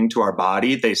same thing to our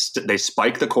body. They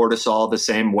spike the cortisol the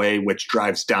same way, which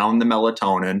drives down the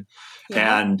melatonin.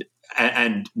 Yeah.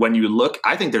 And when you look,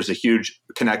 I think there's a huge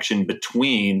connection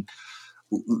between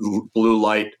blue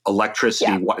light,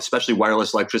 electricity, especially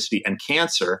wireless electricity, and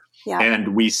cancer. Yeah.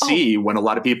 And we see when a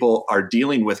lot of people are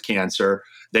dealing with cancer,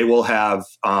 they will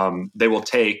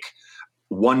take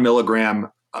 1 milligram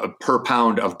per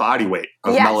pound of body weight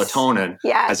of melatonin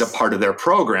as a part of their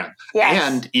program,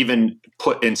 and even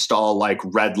install like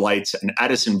red lights and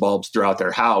Edison bulbs throughout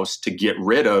their house to get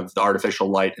rid of the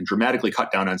artificial light and dramatically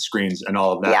cut down on screens and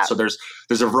all of that. Yeah. So there's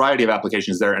a variety of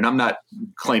applications there, and I'm not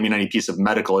claiming any piece of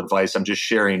medical advice. I'm just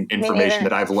sharing information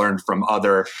that I've learned from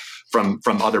other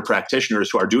practitioners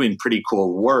who are doing pretty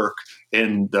cool work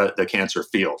in the cancer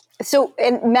field. So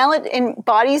in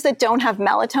bodies that don't have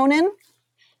melatonin,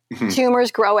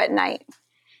 tumors grow at night.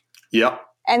 Yep.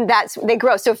 And they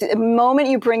grow. So if the moment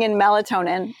you bring in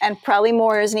melatonin, and probably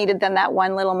more is needed than that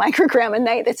 1 little microgram a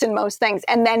night that's in most things,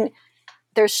 and then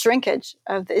there's shrinkage.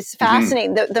 It's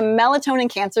fascinating. The melatonin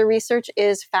cancer research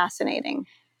is fascinating.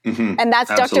 And that's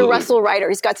Absolutely. Dr. Russell Ryder.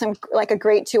 He's got a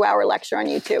great 2-hour lecture on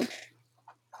YouTube.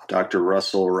 Dr.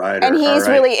 Russell Ryder. And he's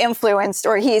really influenced,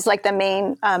 or he's like the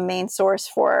main source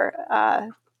for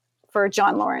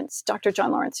John Lawrence, Dr.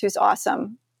 John Lawrence, who's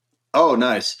awesome. Oh,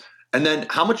 nice. And then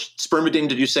how much spermidine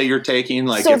did you say you're taking?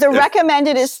 So the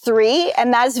recommended is 3,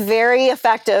 and that's very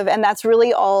effective, and that's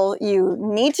really all you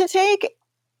need to take.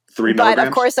 3 milligrams? But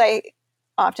of course, I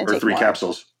often take 3 more.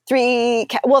 capsules? 3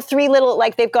 little,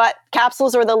 like they've got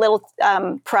capsules or the little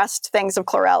pressed things of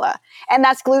chlorella, and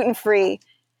that's gluten-free.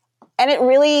 And it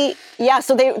really,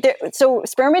 so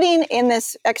spermidine in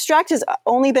this extract has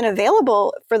only been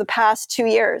available for the past 2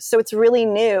 years. So it's really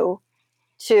new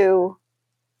to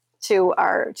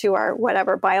our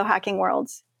whatever biohacking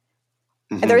worlds.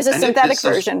 And there is a synthetic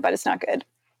version, but it's not good.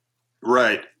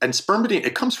 Right. And spermidine,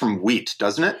 it comes from wheat,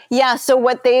 doesn't it? Yeah. So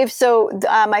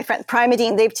my friend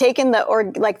Primidine, they've taken the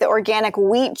organic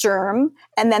wheat germ,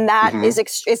 and then that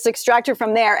it's extracted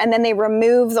from there, and then they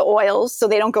remove the oils so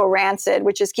they don't go rancid,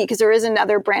 which is key, because there is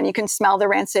another brand you can smell the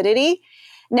rancidity.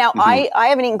 Now, I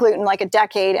haven't eaten gluten like a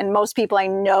decade, and most people I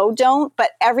know don't,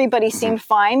 but everybody seemed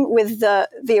fine with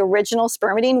the original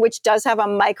spermidine, which does have a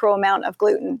micro amount of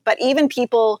gluten. But even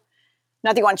people,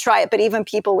 not that you want to try it, but even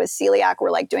people with celiac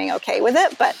were like doing okay with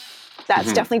it. But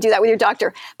that's definitely do that with your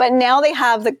doctor. But now they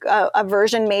have a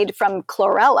version made from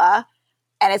chlorella,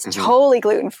 and it's totally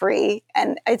gluten-free,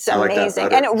 and it's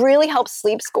amazing. And it really helps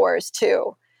sleep scores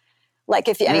too. Like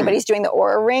if anybody's doing the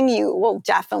Oura Ring, you will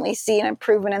definitely see an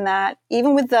improvement in that,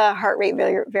 even with the heart rate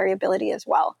variability as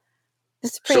well.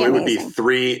 It's pretty amazing. So it would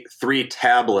be three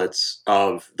tablets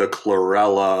of the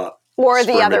chlorella or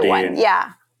the other one.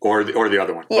 Yeah. Or the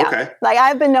other one. Yeah. Okay. Like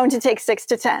I've been known to take 6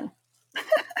 to 10.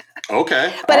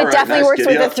 Okay. But All it right, definitely nice. works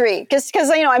Giddy with up. the 3 because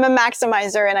I'm a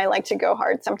maximizer and I like to go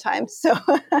hard sometimes. So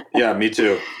Yeah, me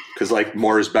too. Because like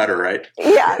more is better, right?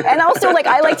 yeah. And also like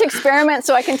I like to experiment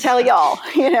so I can tell y'all,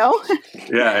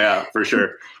 Yeah, for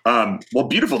sure. Well,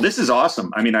 beautiful. This is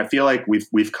awesome. I mean, I feel like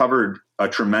we've covered a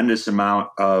tremendous amount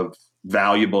of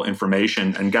valuable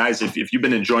information. And guys, if you've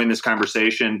been enjoying this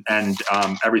conversation and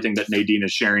everything that Nadine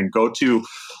is sharing, go to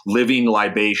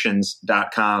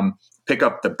livinglibations.com. Pick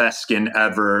up the best skin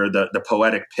ever, the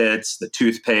poetic pits, the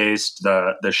toothpaste,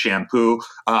 the shampoo.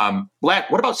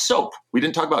 Black, what about soap? We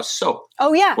didn't talk about soap.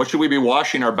 Oh, yeah. What should we be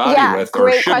washing our body with? Or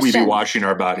Great should we be question. washing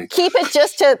our body? Keep it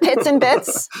just to pits and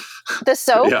bits, the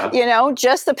soap,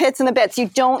 just the pits and the bits. You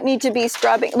don't need to be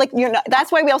scrubbing. Like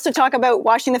that's why we also talk about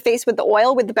washing the face with the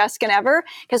oil with the best skin ever,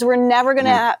 because we're never going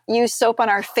to use soap on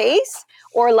our face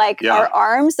or like our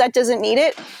arms. That doesn't need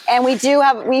it. And we do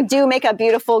make a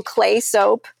beautiful clay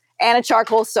soap and a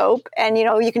charcoal soap. And,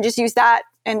 you can just use that.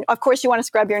 And of course you want to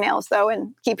scrub your nails though,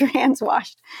 and keep your hands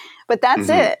washed, but that's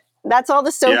it. That's all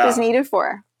the soap is needed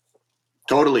for.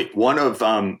 Totally. One of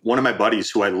my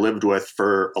buddies who I lived with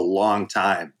for a long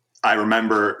time, I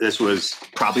remember this was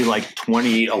probably like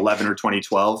 2011 or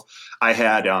 2012. I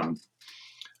had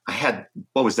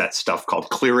what was that stuff called?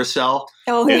 Clearasil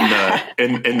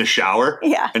in the shower.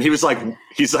 Yeah. And he's like,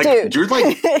 Dude. you're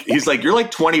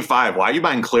like 25. Why are you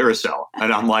buying Clearasil?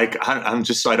 And I'm like, I'm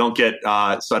just so I don't get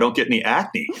any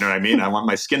acne. You know what I mean? I want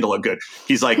my skin to look good.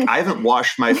 He's like, I haven't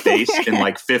washed my face in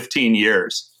like 15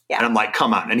 years. Yeah. And I'm like,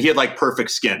 come on. And he had like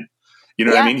perfect skin. You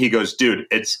know what I mean? He goes, dude,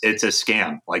 it's a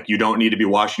scam. Like you don't need to be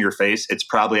washing your face. It's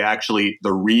probably actually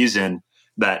the reason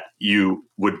that you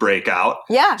would break out.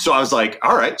 Yeah. So I was like,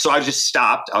 all right. So I just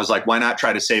stopped. I was like, why not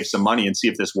try to save some money and see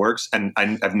if this works? And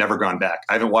I've never gone back.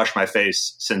 I haven't washed my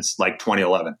face since like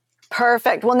 2011.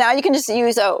 Perfect. Well, now you can just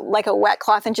use a wet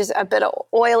cloth and just a bit of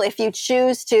oil if you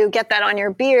choose to get that on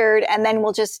your beard. And then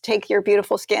we'll just take your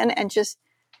beautiful skin and just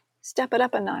step it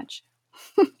up a notch.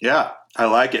 Yeah, I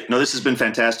like it. No, this has been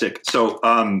fantastic. So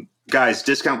guys,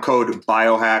 discount code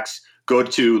biohacks. Go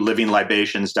to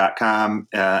livinglibations.com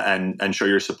and show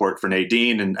your support for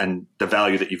Nadine and the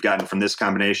value that you've gotten from this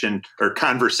combination or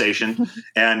conversation.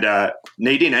 And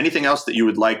Nadine, anything else that you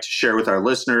would like to share with our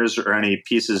listeners or any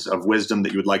pieces of wisdom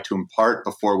that you would like to impart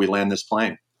before we land this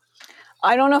plane?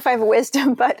 I don't know if I have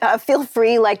wisdom, but feel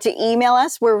free to email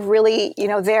us. We're really,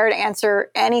 there to answer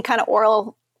any kind of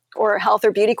oral or health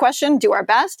or beauty question, do our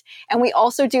best. And we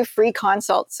also do free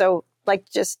consults. So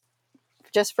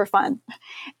just for fun.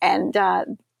 And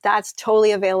that's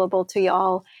totally available to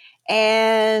y'all.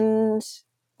 And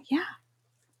yeah.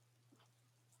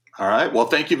 All right. Well,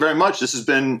 thank you very much. This has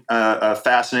been a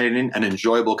fascinating and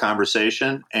enjoyable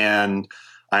conversation. And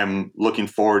I'm looking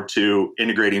forward to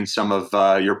integrating some of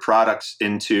your products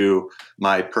into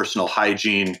my personal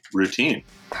hygiene routine.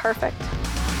 Perfect.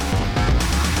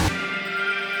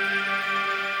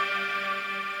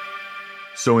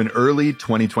 So in early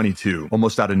 2022,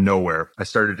 almost out of nowhere, I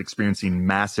started experiencing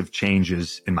massive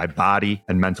changes in my body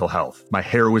and mental health. My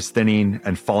hair was thinning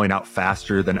and falling out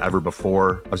faster than ever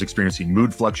before. I was experiencing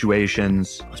mood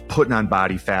fluctuations. I was putting on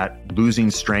body fat,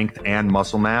 losing strength and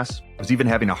muscle mass. I was even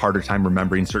having a harder time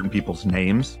remembering certain people's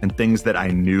names and things that I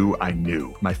knew.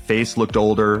 My face looked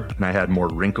older and I had more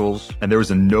wrinkles, and there was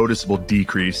a noticeable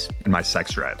decrease in my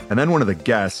sex drive. And then one of the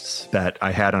guests that I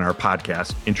had on our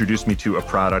podcast introduced me to a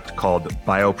product called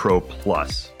BioPro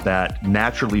Plus that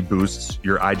naturally boosts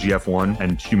your IGF-1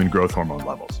 and human growth hormone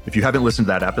levels. If you haven't listened to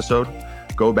that episode,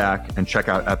 go back and check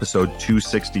out episode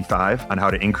 265 on how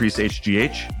to increase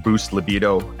HGH, boost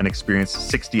libido, and experience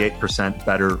 68%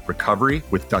 better recovery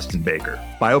with Dustin Baker.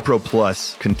 BioPro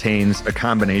Plus contains a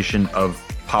combination of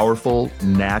powerful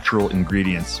natural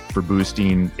ingredients for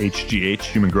boosting HGH,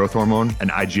 human growth hormone,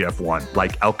 and IGF-1,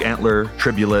 like elk antler,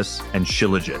 tribulus, and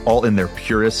shilajit, all in their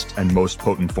purest and most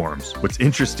potent forms. What's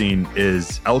interesting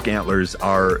is elk antlers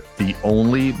are the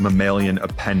only mammalian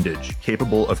appendage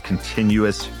capable of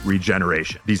continuous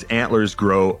regeneration. These antlers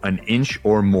grow an inch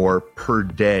or more per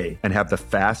day and have the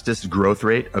fastest growth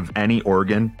rate of any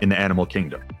organ in the animal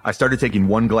kingdom. I started taking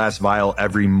 1 glass vial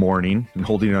every morning and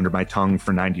holding it under my tongue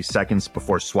for 90 seconds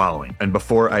before swallowing. And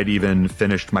before I'd even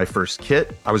finished my first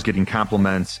kit, I was getting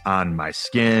compliments on my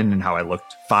skin and how I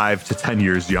looked 5 to 10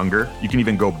 years younger. You can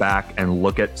even go back and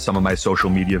look at some of my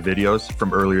social media videos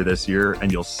from earlier this year,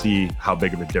 and you'll see how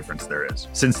big of a difference there is.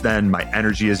 Since then, my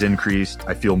energy has increased.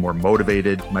 I feel more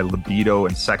motivated. My libido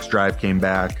and sex drive came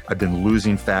back. I've been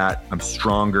losing fat. I'm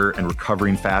stronger and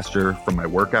recovering faster from my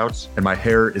workouts. And my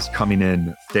hair is coming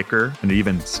in thicker, and it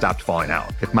even stopped falling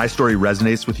out. If my story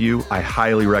resonates with you, I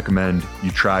highly recommend you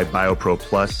you try BioPro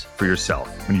Plus for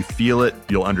yourself. When you feel it,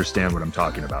 you'll understand what I'm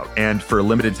talking about. And for a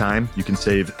limited time, you can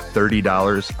save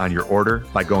 $30 on your order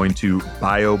by going to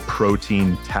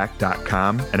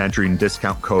bioproteintech.com and entering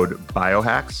discount code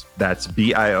BIOHACKS. That's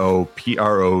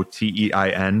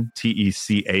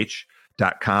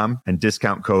BIOPROTEINTECH.com and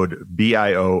discount code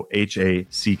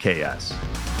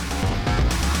BIOHACKS.